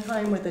one-on-one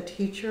time with a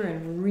teacher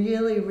and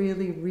really,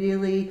 really,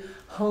 really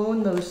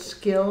hone those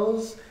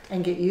skills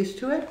and get used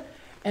to it.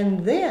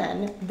 And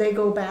then they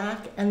go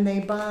back and they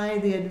buy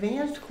the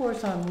advanced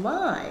course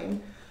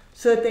online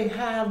so that they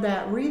have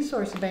that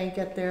resource bank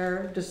at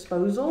their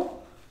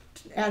disposal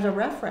as a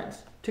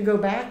reference to go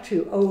back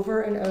to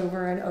over and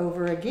over and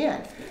over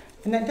again.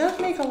 And that does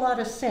make a lot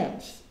of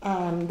sense.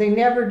 They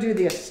never do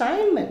the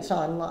assignments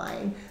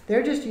online.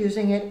 They're just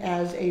using it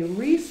as a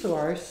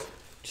resource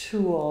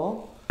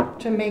tool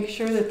to make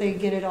sure that they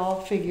get it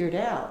all figured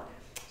out.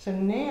 So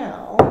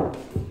now,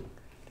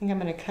 I think I'm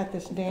going to cut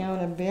this down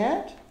a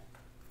bit.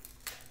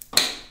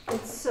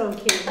 It's so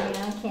cute, man.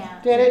 I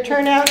can't. Did it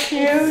turn out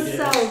cute? It's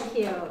so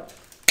cute.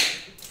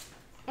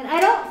 And I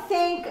don't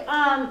think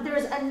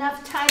there's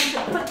enough time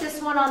to put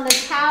this one on the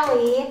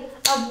tally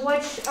of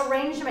which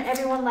arrangement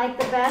everyone liked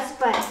the best,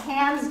 but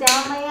hands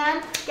down,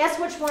 Leanne, guess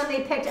which one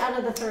they picked out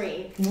of the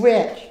three?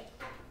 Which?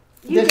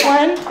 You This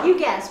guess. one? You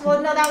guess.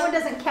 Well, no, that one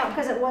doesn't count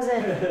because it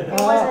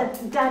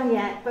wasn't done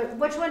yet. But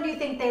which one do you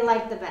think they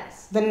liked the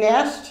best? The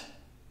nest?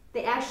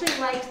 They actually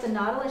liked the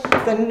Nautilus.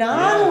 The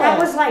Nautilus. That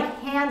was like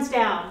hands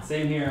down.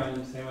 Same here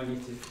same on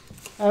YouTube.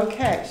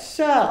 Okay,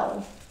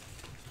 so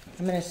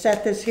I'm going to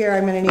set this here.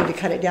 I'm going to need to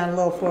cut it down a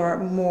little for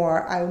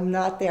more. I'm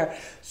not there.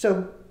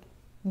 So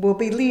we'll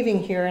be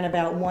leaving here in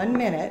about 1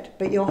 minute,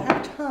 but you'll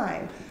have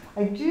time.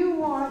 I do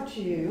want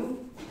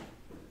you,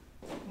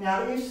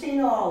 now that you've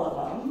seen all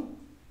of them,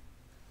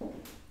 Oh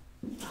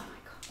my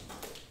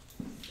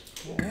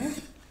God. okay.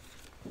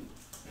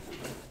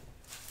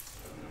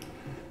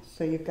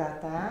 So you've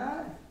got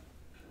that.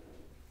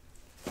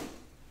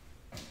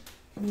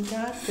 You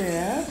got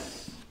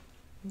this.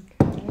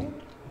 Okay.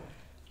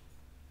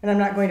 And I'm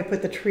not going to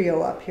put the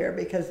trio up here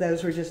because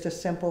those were just a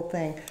simple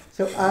thing.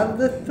 So of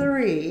the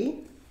three,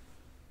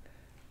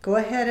 go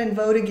ahead and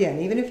vote again.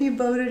 Even if you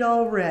voted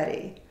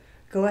already,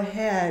 go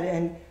ahead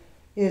and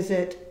is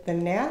it the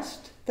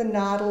nest, the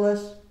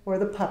Nautilus, or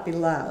the puppy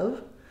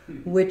love?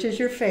 Which is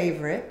your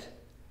favorite?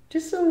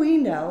 Just so we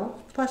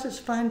know. Plus it's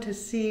fun to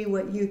see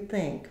what you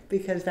think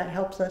because that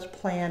helps us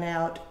plan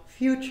out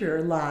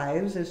future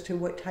lives as to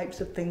what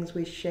types of things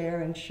we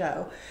share and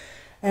show.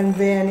 And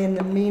then in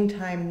the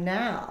meantime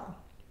now,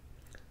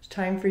 it's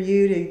time for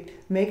you to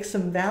make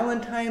some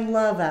Valentine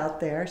love out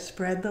there.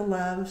 Spread the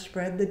love,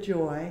 spread the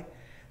joy.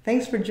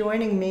 Thanks for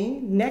joining me.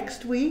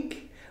 Next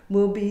week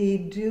we'll be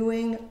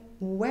doing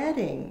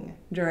wedding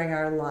during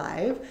our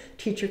live.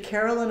 Teacher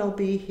Carolyn will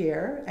be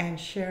here and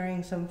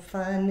sharing some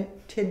fun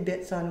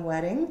tidbits on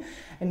wedding.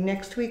 And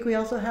next week we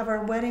also have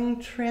our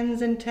wedding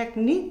trends and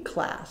technique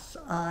class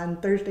on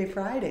Thursday,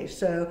 Friday.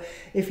 So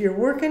if you're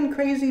working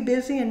crazy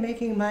busy and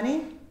making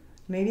money,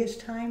 maybe it's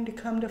time to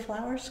come to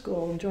Flower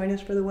School and join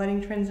us for the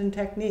wedding trends and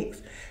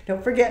techniques.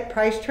 Don't forget,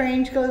 price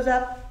change goes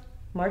up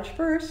March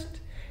 1st.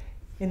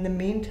 In the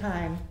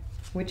meantime,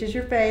 which is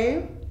your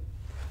fave?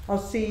 I'll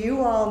see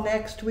you all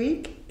next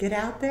week. Get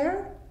out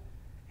there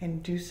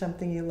and do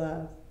something you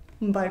love.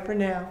 Bye for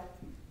now.